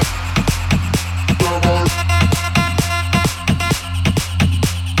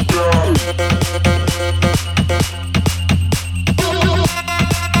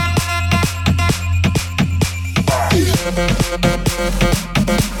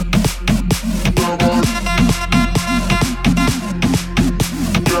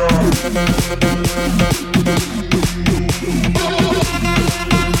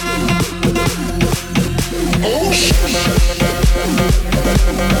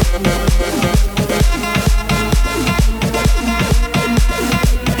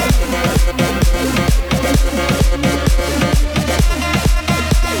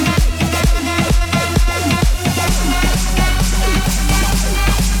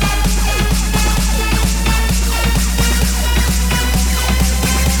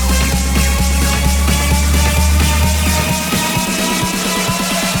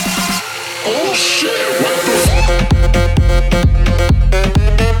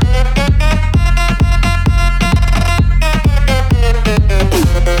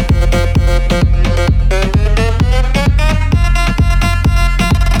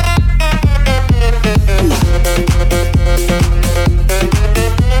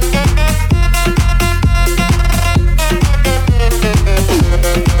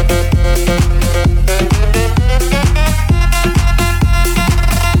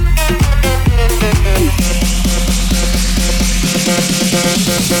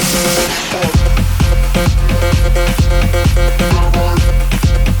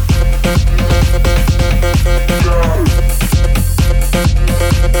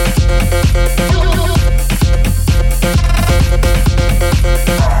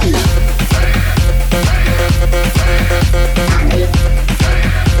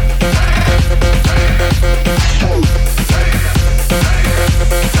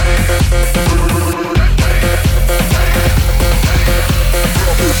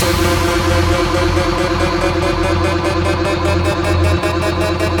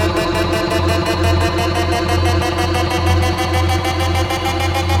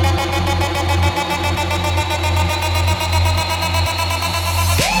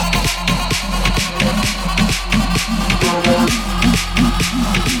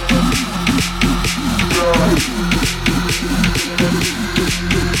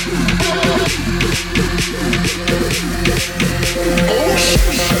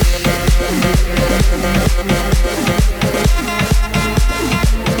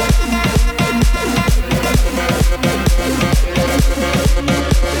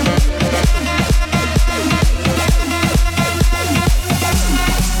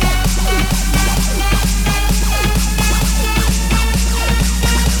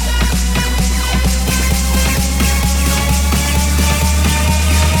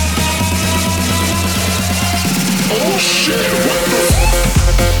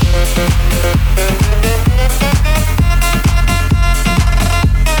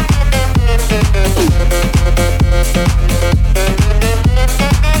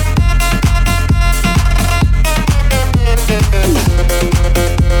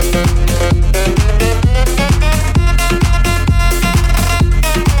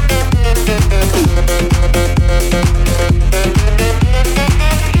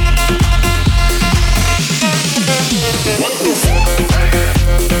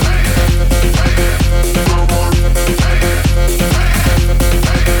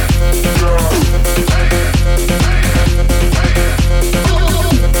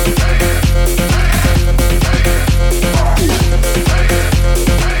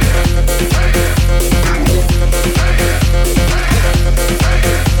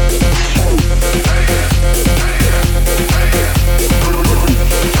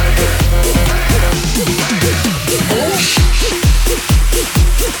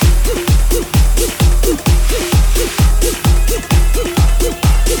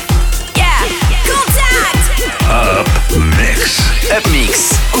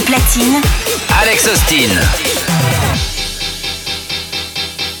 Alex Austin.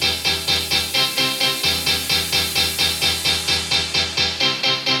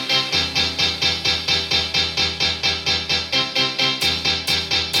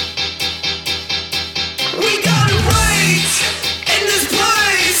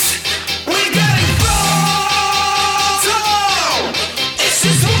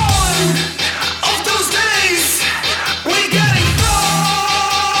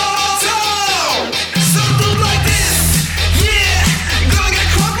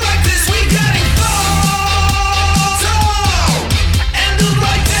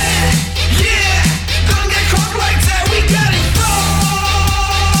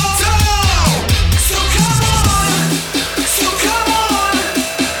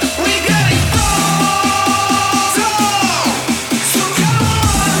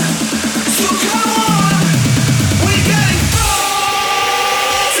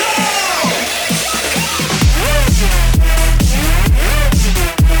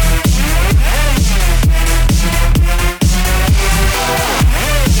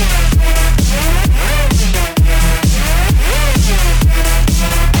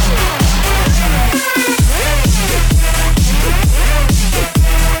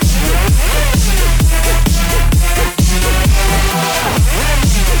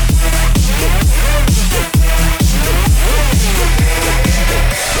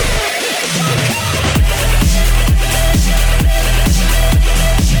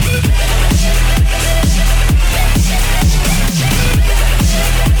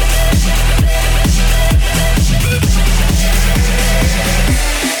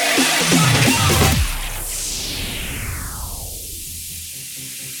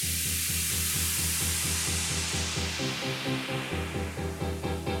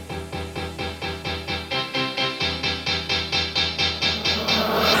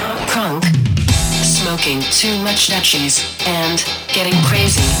 Smoking too much Dutchies and getting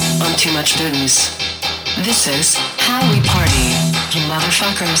crazy on too much booze. This is how we party, you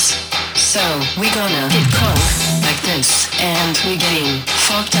motherfuckers. So we gonna get crunk like this and we getting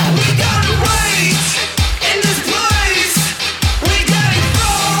fucked up. We gotta wait in this place. We getting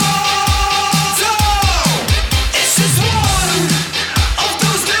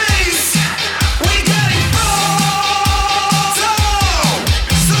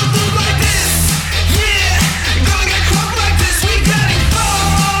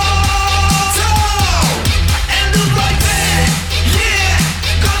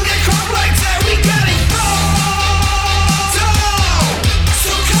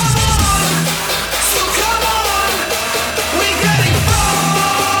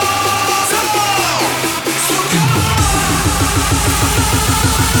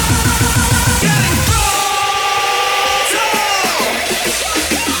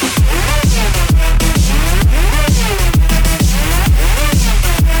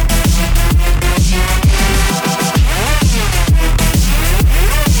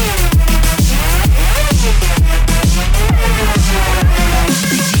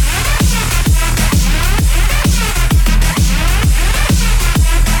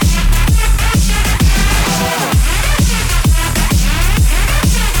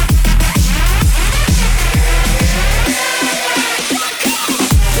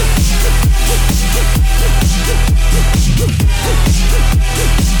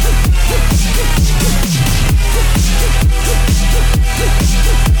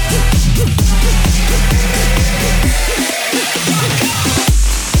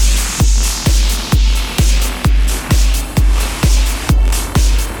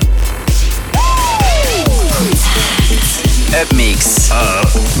Up Mix.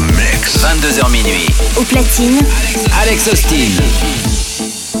 Up Mix. 22h minuit. Au platine, Alex Austin.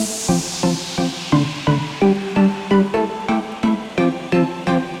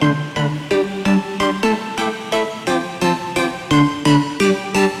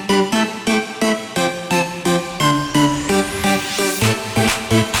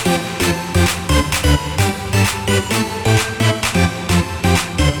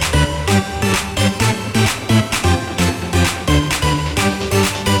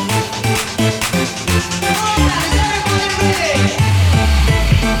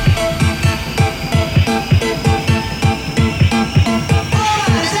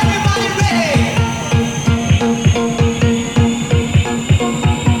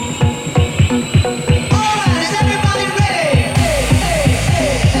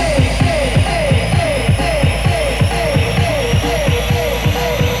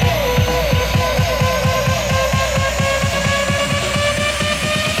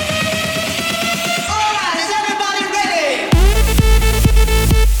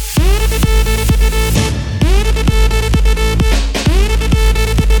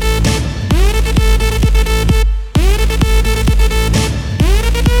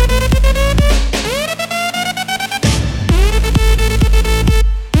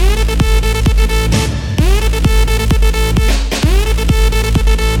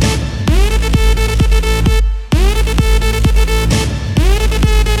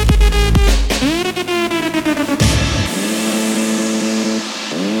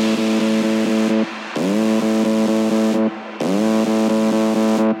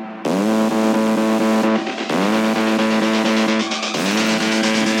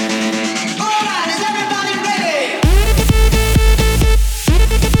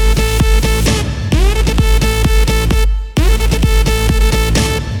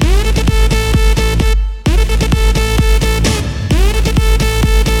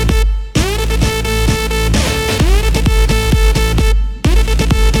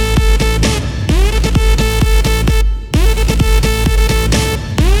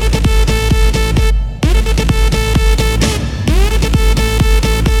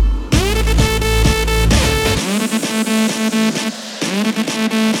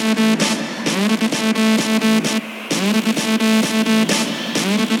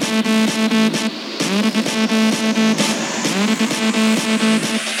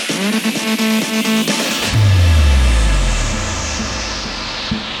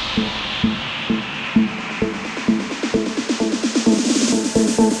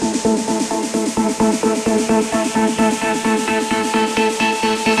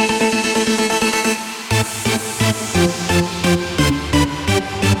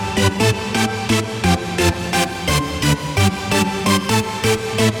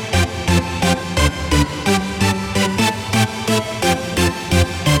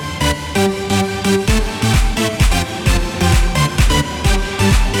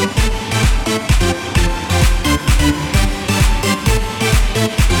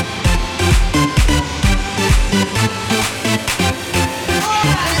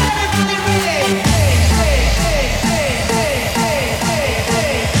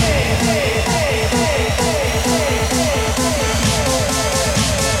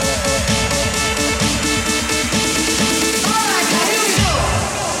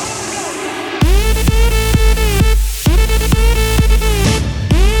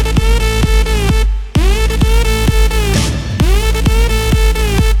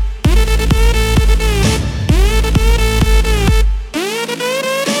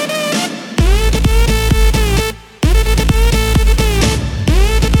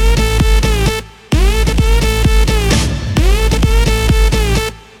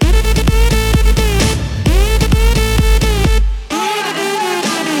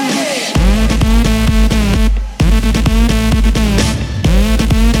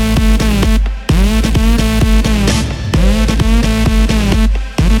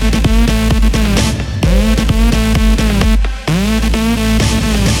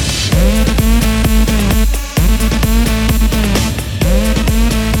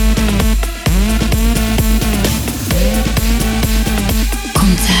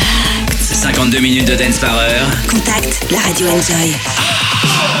 de dance par heure. Contact, la radio Enjoy.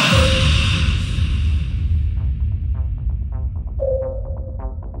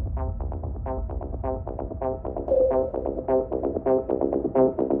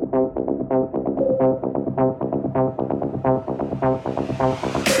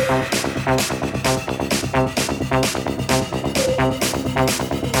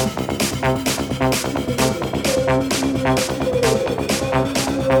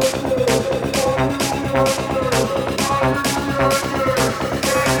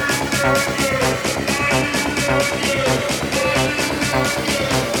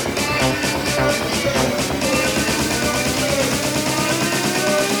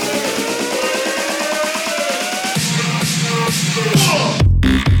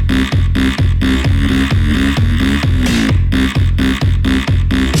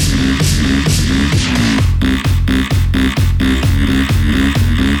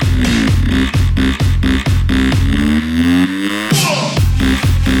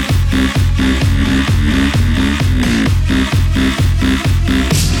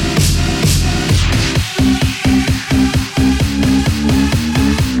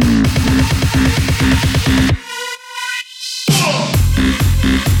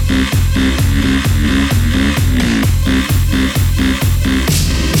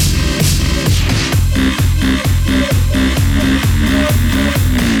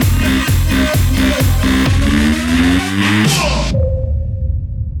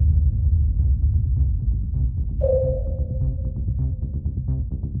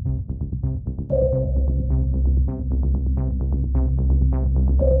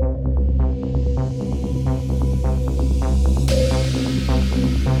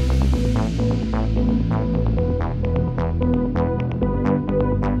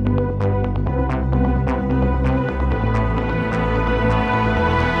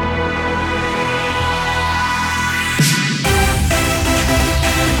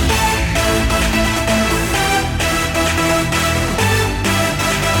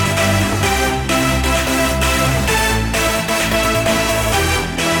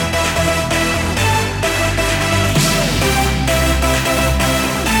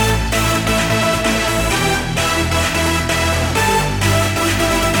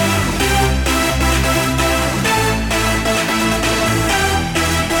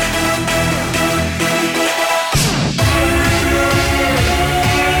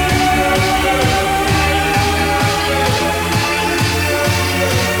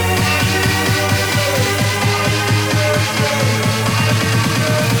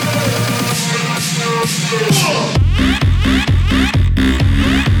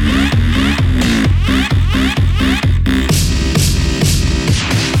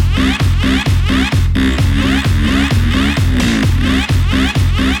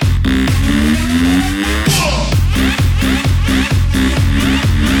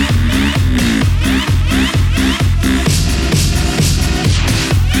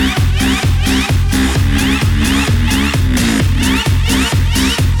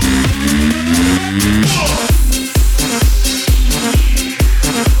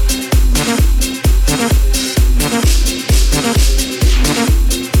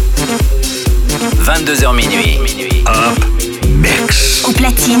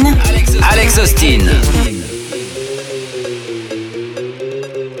 Austin. Alex Austin.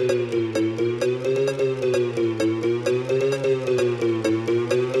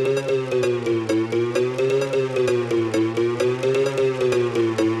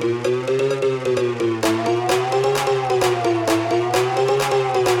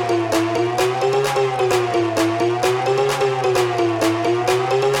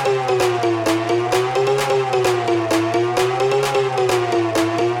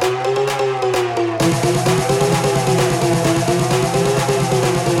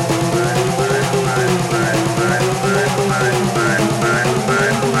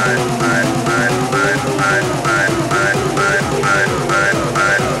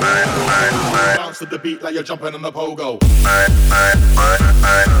 To the beat like you're jumping on the pogo.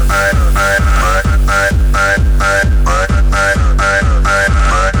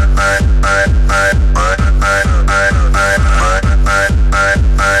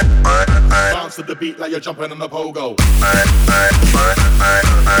 Bounce to the beat like you're jumping on the pogo.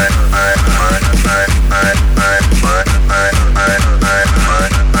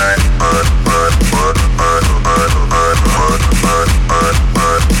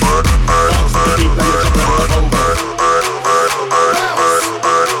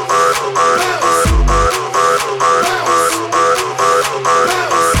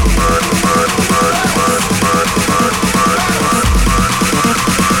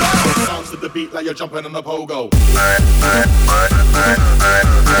 Like you're jumping on the pogo.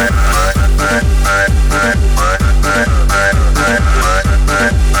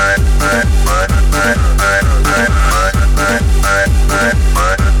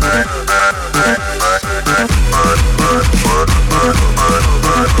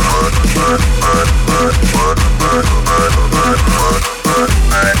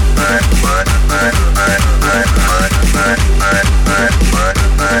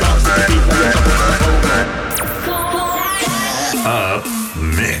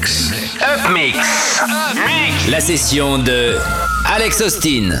 La session de Alex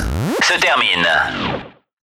Austin se termine.